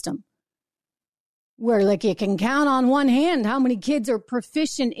school system, where like you can count on one hand how many kids are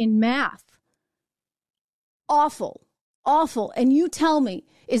proficient in math. Awful, awful. And you tell me,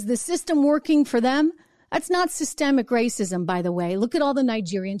 is the system working for them? That's not systemic racism, by the way. Look at all the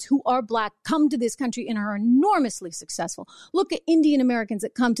Nigerians who are Black, come to this country and are enormously successful. Look at Indian Americans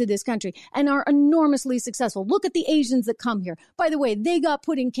that come to this country and are enormously successful. Look at the Asians that come here. By the way, they got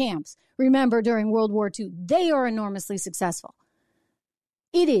put in camps. Remember, during World War II, they are enormously successful.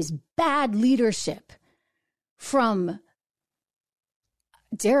 It is bad leadership from,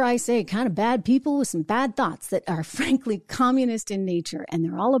 dare I say, kind of bad people with some bad thoughts that are frankly communist in nature, and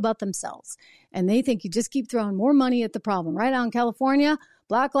they're all about themselves. And they think you just keep throwing more money at the problem. Right out in California,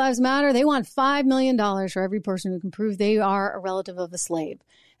 Black Lives Matter, they want $5 million for every person who can prove they are a relative of a slave.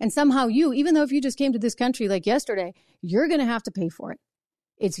 And somehow you, even though if you just came to this country like yesterday, you're going to have to pay for it.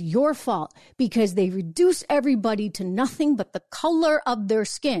 It's your fault because they reduce everybody to nothing but the color of their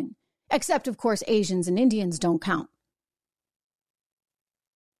skin. Except, of course, Asians and Indians don't count.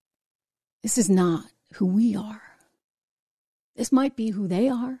 This is not who we are. This might be who they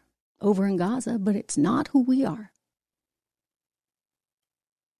are over in Gaza, but it's not who we are.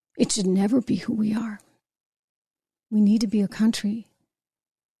 It should never be who we are. We need to be a country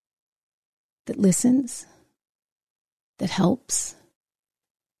that listens, that helps,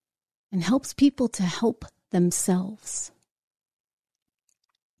 and helps people to help themselves.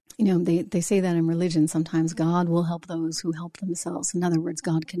 You know, they say that in religion sometimes, God will help those who help themselves. In other words,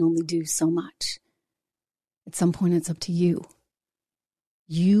 God can only do so much. At some point, it's up to you.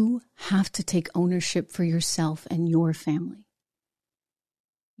 You have to take ownership for yourself and your family.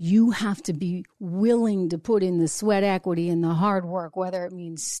 You have to be willing to put in the sweat equity and the hard work, whether it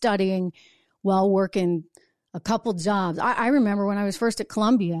means studying while working a couple jobs. I remember when I was first at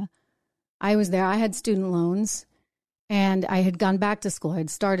Columbia, I was there, I had student loans, and I had gone back to school. I had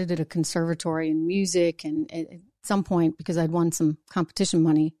started at a conservatory in music, and at some point, because I'd won some competition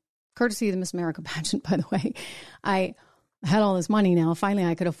money, courtesy of the Miss America pageant, by the way, I had all this money now. Finally,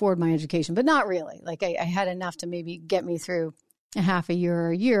 I could afford my education, but not really. Like I had enough to maybe get me through a half a year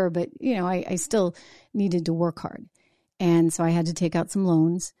or a year, but you know, I still needed to work hard. And so I had to take out some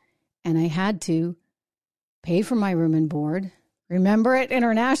loans, and I had to pay for my room and board. Remember at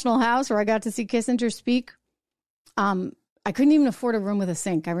International House where I got to see Kissinger speak? I couldn't even afford a room with a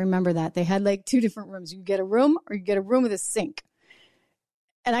sink. I remember that. They had like 2 different rooms. You get a room or you get a room with a sink.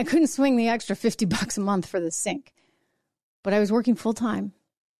 And I couldn't swing the extra $50 a month for the sink. But I was working full time.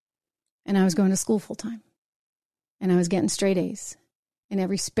 And I was going to school full time. And I was getting straight A's. And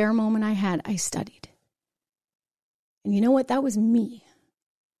every spare moment I had, I studied. And you know what? That was me.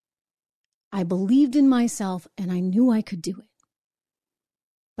 I believed in myself and I knew I could do it.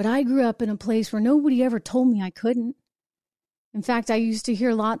 But I grew up in a place where nobody ever told me I couldn't. In fact, I used to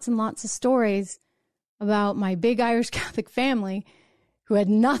hear lots and lots of stories about my big Irish Catholic family who had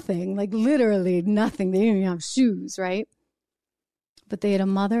nothing, like literally nothing. They didn't even have shoes, right? But they had a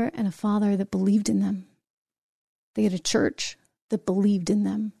mother and a father that believed in them. They had a church that believed in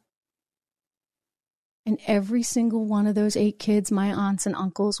them. And every single one of those 8 kids, my aunts and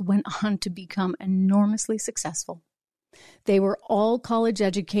uncles, went on to become enormously successful. They were all college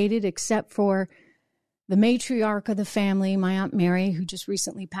educated except for the matriarch of the family, my Aunt Mary, who just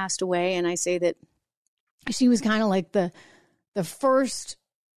recently passed away. And I say that she was kind of like the first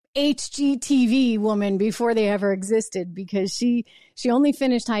HGTV woman before they ever existed, because she only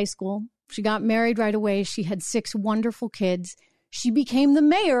finished high school. She got married right away. She had 6 wonderful kids. She became the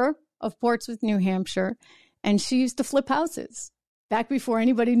mayor of Portsmouth, New Hampshire, and she used to flip houses back before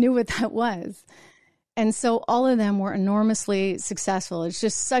anybody knew what that was. And so all of them were enormously successful. It's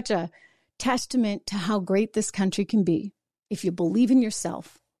just such a testament to how great this country can be if you believe in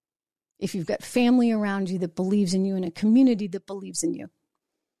yourself, if you've got family around you that believes in you and a community that believes in you.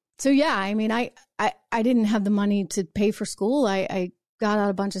 So yeah, I mean, I didn't have the money to pay for school. I got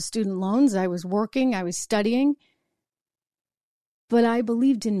out a bunch of student loans. I was working, I was studying, but I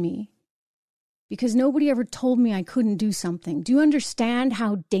believed in me because nobody ever told me I couldn't do something. Do you understand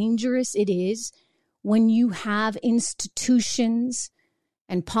how dangerous it is when you have institutions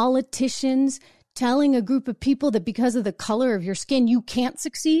and politicians telling a group of people that because of the color of your skin, you can't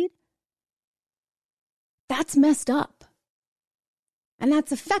succeed? That's messed up. And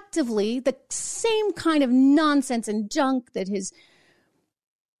that's effectively the same kind of nonsense and junk that has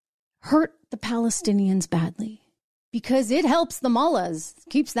hurt the Palestinians badly, because it helps the mullahs,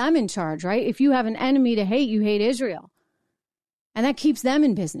 keeps them in charge, right? If you have an enemy to hate, you hate Israel. And that keeps them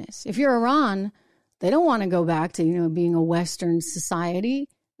in business. If you're Iran, they don't want to go back to, being a Western society.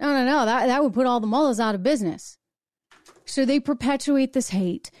 No. That would put all the mullahs out of business. So they perpetuate this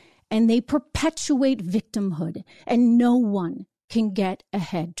hate and they perpetuate victimhood, and no one can get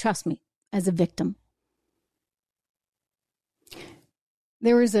ahead, trust me, as a victim.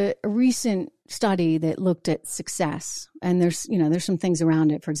 There was a recent study that looked at success, and there's some things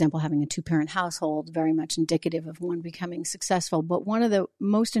around it. For example, having a 2-parent household, very much indicative of one becoming successful. But one of the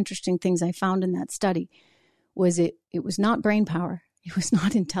most interesting things I found in that study was it was not brain power. It was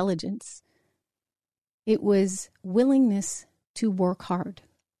not intelligence. It was willingness to work hard.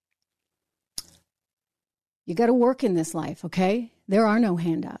 You got to work in this life, okay? There are no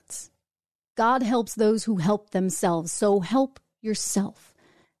handouts. God helps those who help themselves. So help yourself.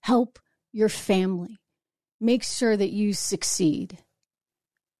 Help your family. Make sure that you succeed.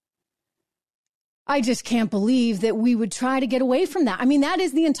 I just can't believe that we would try to get away from that. I mean, that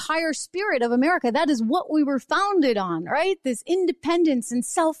is the entire spirit of America. That is what we were founded on, right? This independence and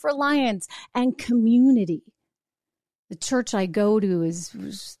self-reliance and community. The church I go to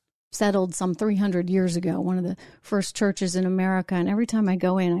was settled some 300 years ago, one of the first churches in America. And every time I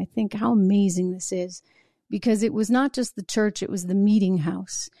go in, I think how amazing this is, because it was not just the church, it was the meeting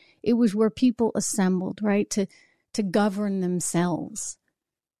house. It was where people assembled, right, to govern themselves.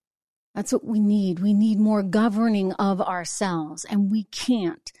 That's what we need. We need more governing of ourselves, and we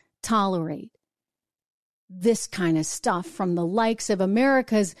can't tolerate this kind of stuff from the likes of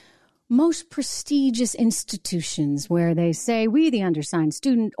America's most prestigious institutions, where they say, we, the undersigned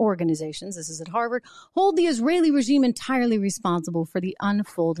student organizations, this is at Harvard, hold the Israeli regime entirely responsible for the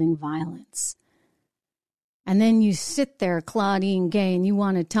unfolding violence. And then you sit there, Claudine Gay, and you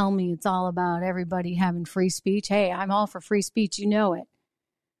want to tell me it's all about everybody having free speech. Hey, I'm all for free speech, you know it.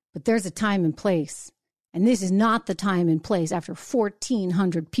 But there's a time and place. And this is not the time and place after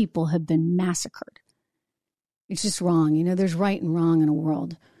 1,400 people have been massacred. It's just wrong. There's right and wrong in a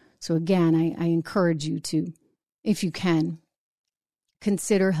world. So again, I encourage you to, if you can,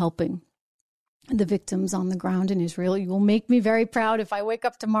 consider helping the victims on the ground in Israel. You will make me very proud if I wake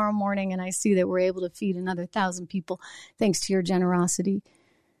up tomorrow morning and I see that we're able to feed another 1,000 people thanks to your generosity.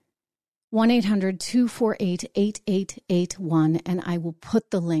 1-800-248-8881, and I will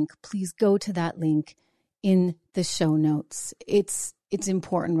put the link. Please go to that link in the show notes. It's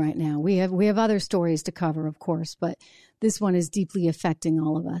important right now. We have other stories to cover, of course, but this one is deeply affecting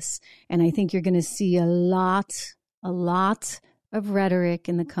all of us. And I think you're going to see a lot of rhetoric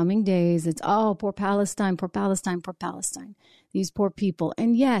in the coming days. It's, oh, poor Palestine, poor Palestine, poor Palestine. These poor people.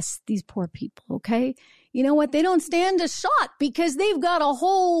 And yes, these poor people, okay? You know what? They don't stand a shot because they've got a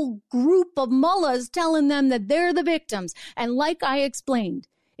whole group of mullahs telling them that they're the victims. And like I explained,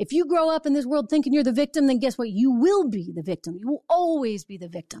 if you grow up in this world thinking you're the victim, then guess what? You will be the victim. You will always be the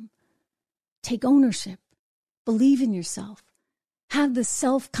victim. Take ownership. Believe in yourself. Have the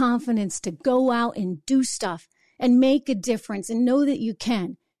self-confidence to go out and do stuff and make a difference and know that you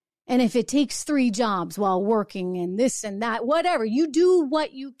can. And if it takes 3 jobs while working and this and that, whatever, you do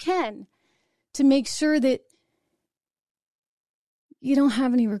what you can to make sure that you don't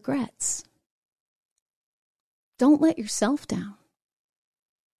have any regrets. Don't let yourself down.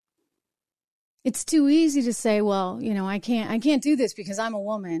 It's too easy to say, well, I can't do this because I'm a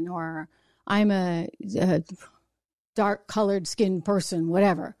woman or I'm a dark colored skinned person,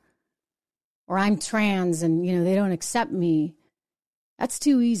 whatever. Or I'm trans and, they don't accept me. That's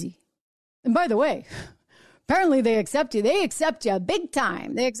too easy. And by the way, apparently they accept you. They accept you big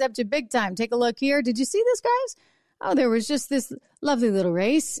time. Take a look here. Did you see this, guys? Oh, there was just this lovely little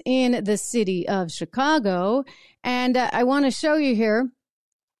race in the city of Chicago. And I want to show you here.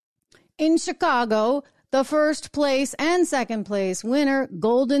 In Chicago, the first place and second place winner,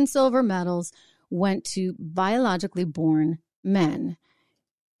 gold and silver medals, went to biologically born men.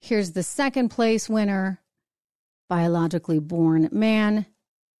 Here's the second place winner, biologically born man.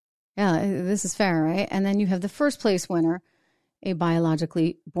 Yeah, this is fair, right? And then you have the first place winner, a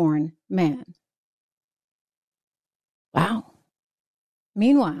biologically born man. Wow.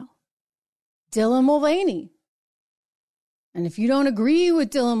 Meanwhile, Dylan Mulvaney. And if you don't agree with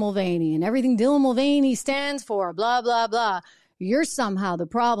Dylan Mulvaney and everything Dylan Mulvaney stands for, blah, blah, blah, you're somehow the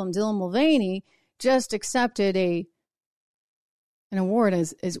problem. Dylan Mulvaney just accepted an award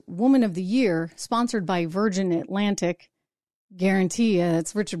as Woman of the Year, sponsored by Virgin Atlantic. Guarantee you,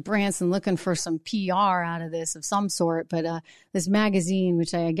 it's Richard Branson looking for some PR out of this of some sort. But this magazine,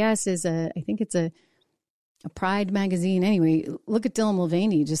 which I guess is I think it's a Pride magazine. Anyway, look at Dylan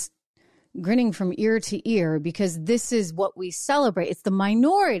Mulvaney just grinning from ear to ear because this is what we celebrate. It's the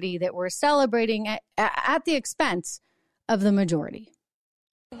minority that we're celebrating at the expense of the majority.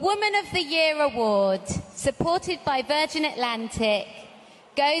 Woman of the Year award, supported by Virgin Atlantic,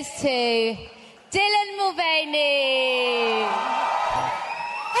 goes to Dylan Mulvaney.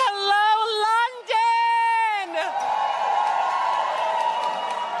 Hello, London!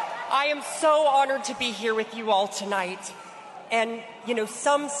 I am so honored to be here with you all tonight. And,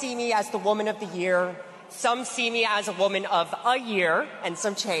 some see me as the Woman of the Year. Some see me as a woman of a year and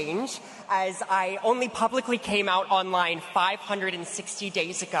some change, as I only publicly came out online 560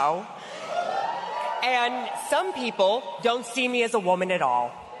 days ago. And some people don't see me as a woman at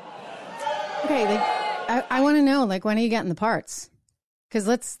all. Okay, I want to know, when are you getting the parts? Because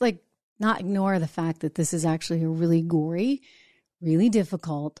let's, not ignore the fact that this is actually a really gory, really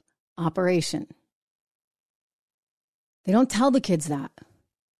difficult operation. They don't tell the kids that.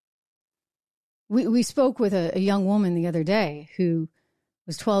 We spoke with a young woman the other day who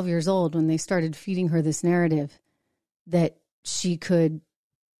was 12 years old when they started feeding her this narrative that she could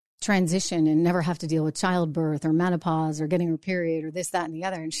transition and never have to deal with childbirth or menopause or getting her period or this, that, and the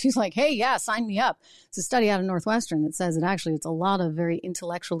other. And she's like, hey, yeah, sign me up. It's a study out of Northwestern that says that actually it's a lot of very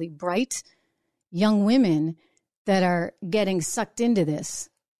intellectually bright young women that are getting sucked into this.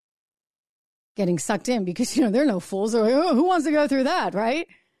 Getting sucked in because, they're no fools. They're like, oh, who wants to go through that, right?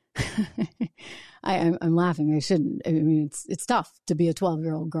 I'm laughing. I shouldn't. I mean, it's tough to be a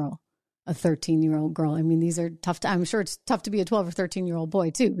 12-year-old girl, a 13-year-old girl. I mean, these are tough. I'm sure it's tough to be a 12 or 13-year-old boy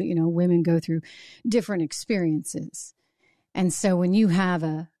too. But, women go through different experiences. And so when you have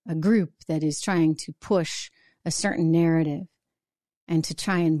a group that is trying to push a certain narrative and to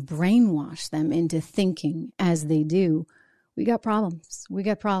try and brainwash them into thinking as they do, we got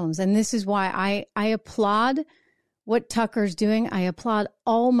problems. And this is why I applaud what Tucker's doing. I applaud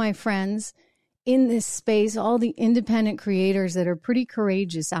all my friends in this space, all the independent creators that are pretty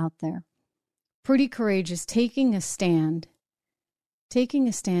courageous out there. Pretty courageous, taking a stand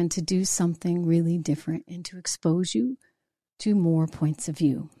to do something really different and to expose you to more points of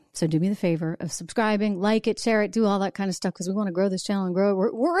view. So do me the favor of subscribing, like it, share it, do all that kind of stuff because we want to grow this channel and grow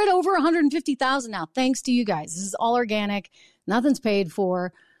it. We're at over 150,000 now, thanks to you guys. This is all organic. Nothing's paid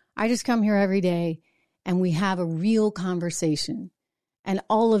for. I just come here every day and we have a real conversation. And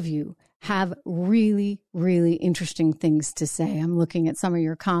all of you have really, really interesting things to say. I'm looking at some of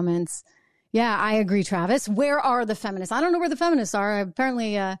your comments. Yeah, I agree, Travis. Where are the feminists? I don't know where the feminists are.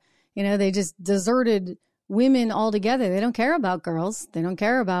 Apparently, they just deserted women altogether. They don't care about girls. They don't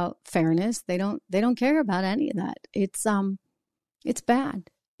care about fairness. They don't care about any of that. It's bad.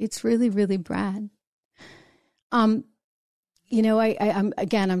 It's really, really bad. I'm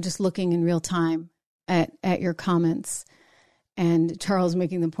just looking in real time at your comments, and Charles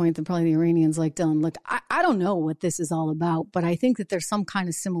making the point that probably the Iranians like Dylan. Look, I don't know what this is all about, but I think that there's some kind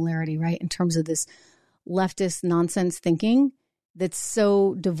of similarity, right, in terms of this leftist nonsense thinking that's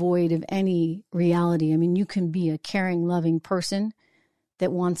so devoid of any reality. I mean, you can be a caring, loving person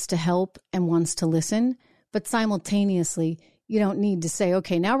that wants to help and wants to listen, but simultaneously you don't need to say,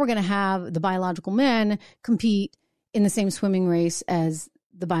 okay, now we're going to have the biological men compete in the same swimming race as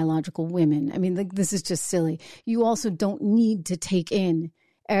the biological women. I mean, this is just silly. You also don't need to take in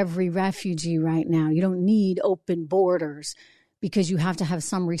every refugee right now. You don't need open borders because you have to have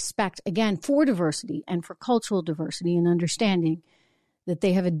some respect, again, for diversity and for cultural diversity and understanding that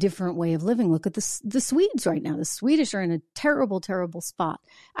they have a different way of living. Look at the Swedes right now. The Swedish are in a terrible, terrible spot,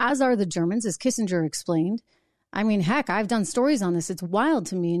 as are the Germans, as Kissinger explained. I mean, heck, I've done stories on this. It's wild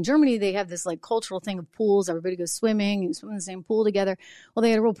to me. In Germany, they have this like cultural thing of pools. Everybody goes swimming and swim in the same pool together. Well, they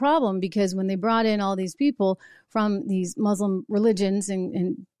had a real problem because when they brought in all these people from these Muslim religions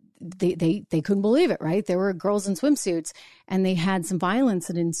and they couldn't believe it, right? There were girls in swimsuits and they had some violence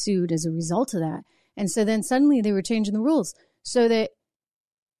that ensued as a result of that. And so then suddenly they were changing the rules so that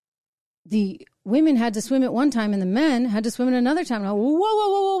the women had to swim at one time and the men had to swim at another time. Whoa, whoa, whoa,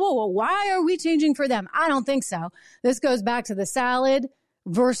 whoa, whoa, whoa. Why are we changing for them? I don't think so. This goes back to the salad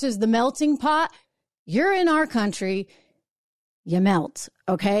versus the melting pot. You're in our country. You melt,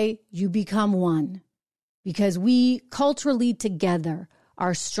 okay? You become one because we culturally together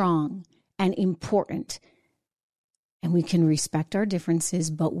are strong and important. And we can respect our differences,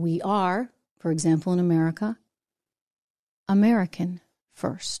 but we are, for example, in America, American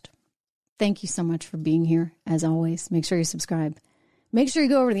first. Thank you so much for being here. As always, make sure you subscribe. Make sure you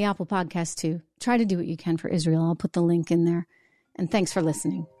go over to the Apple Podcast too. Try to do what you can for Israel. I'll put the link in there. And thanks for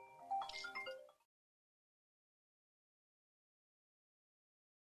listening.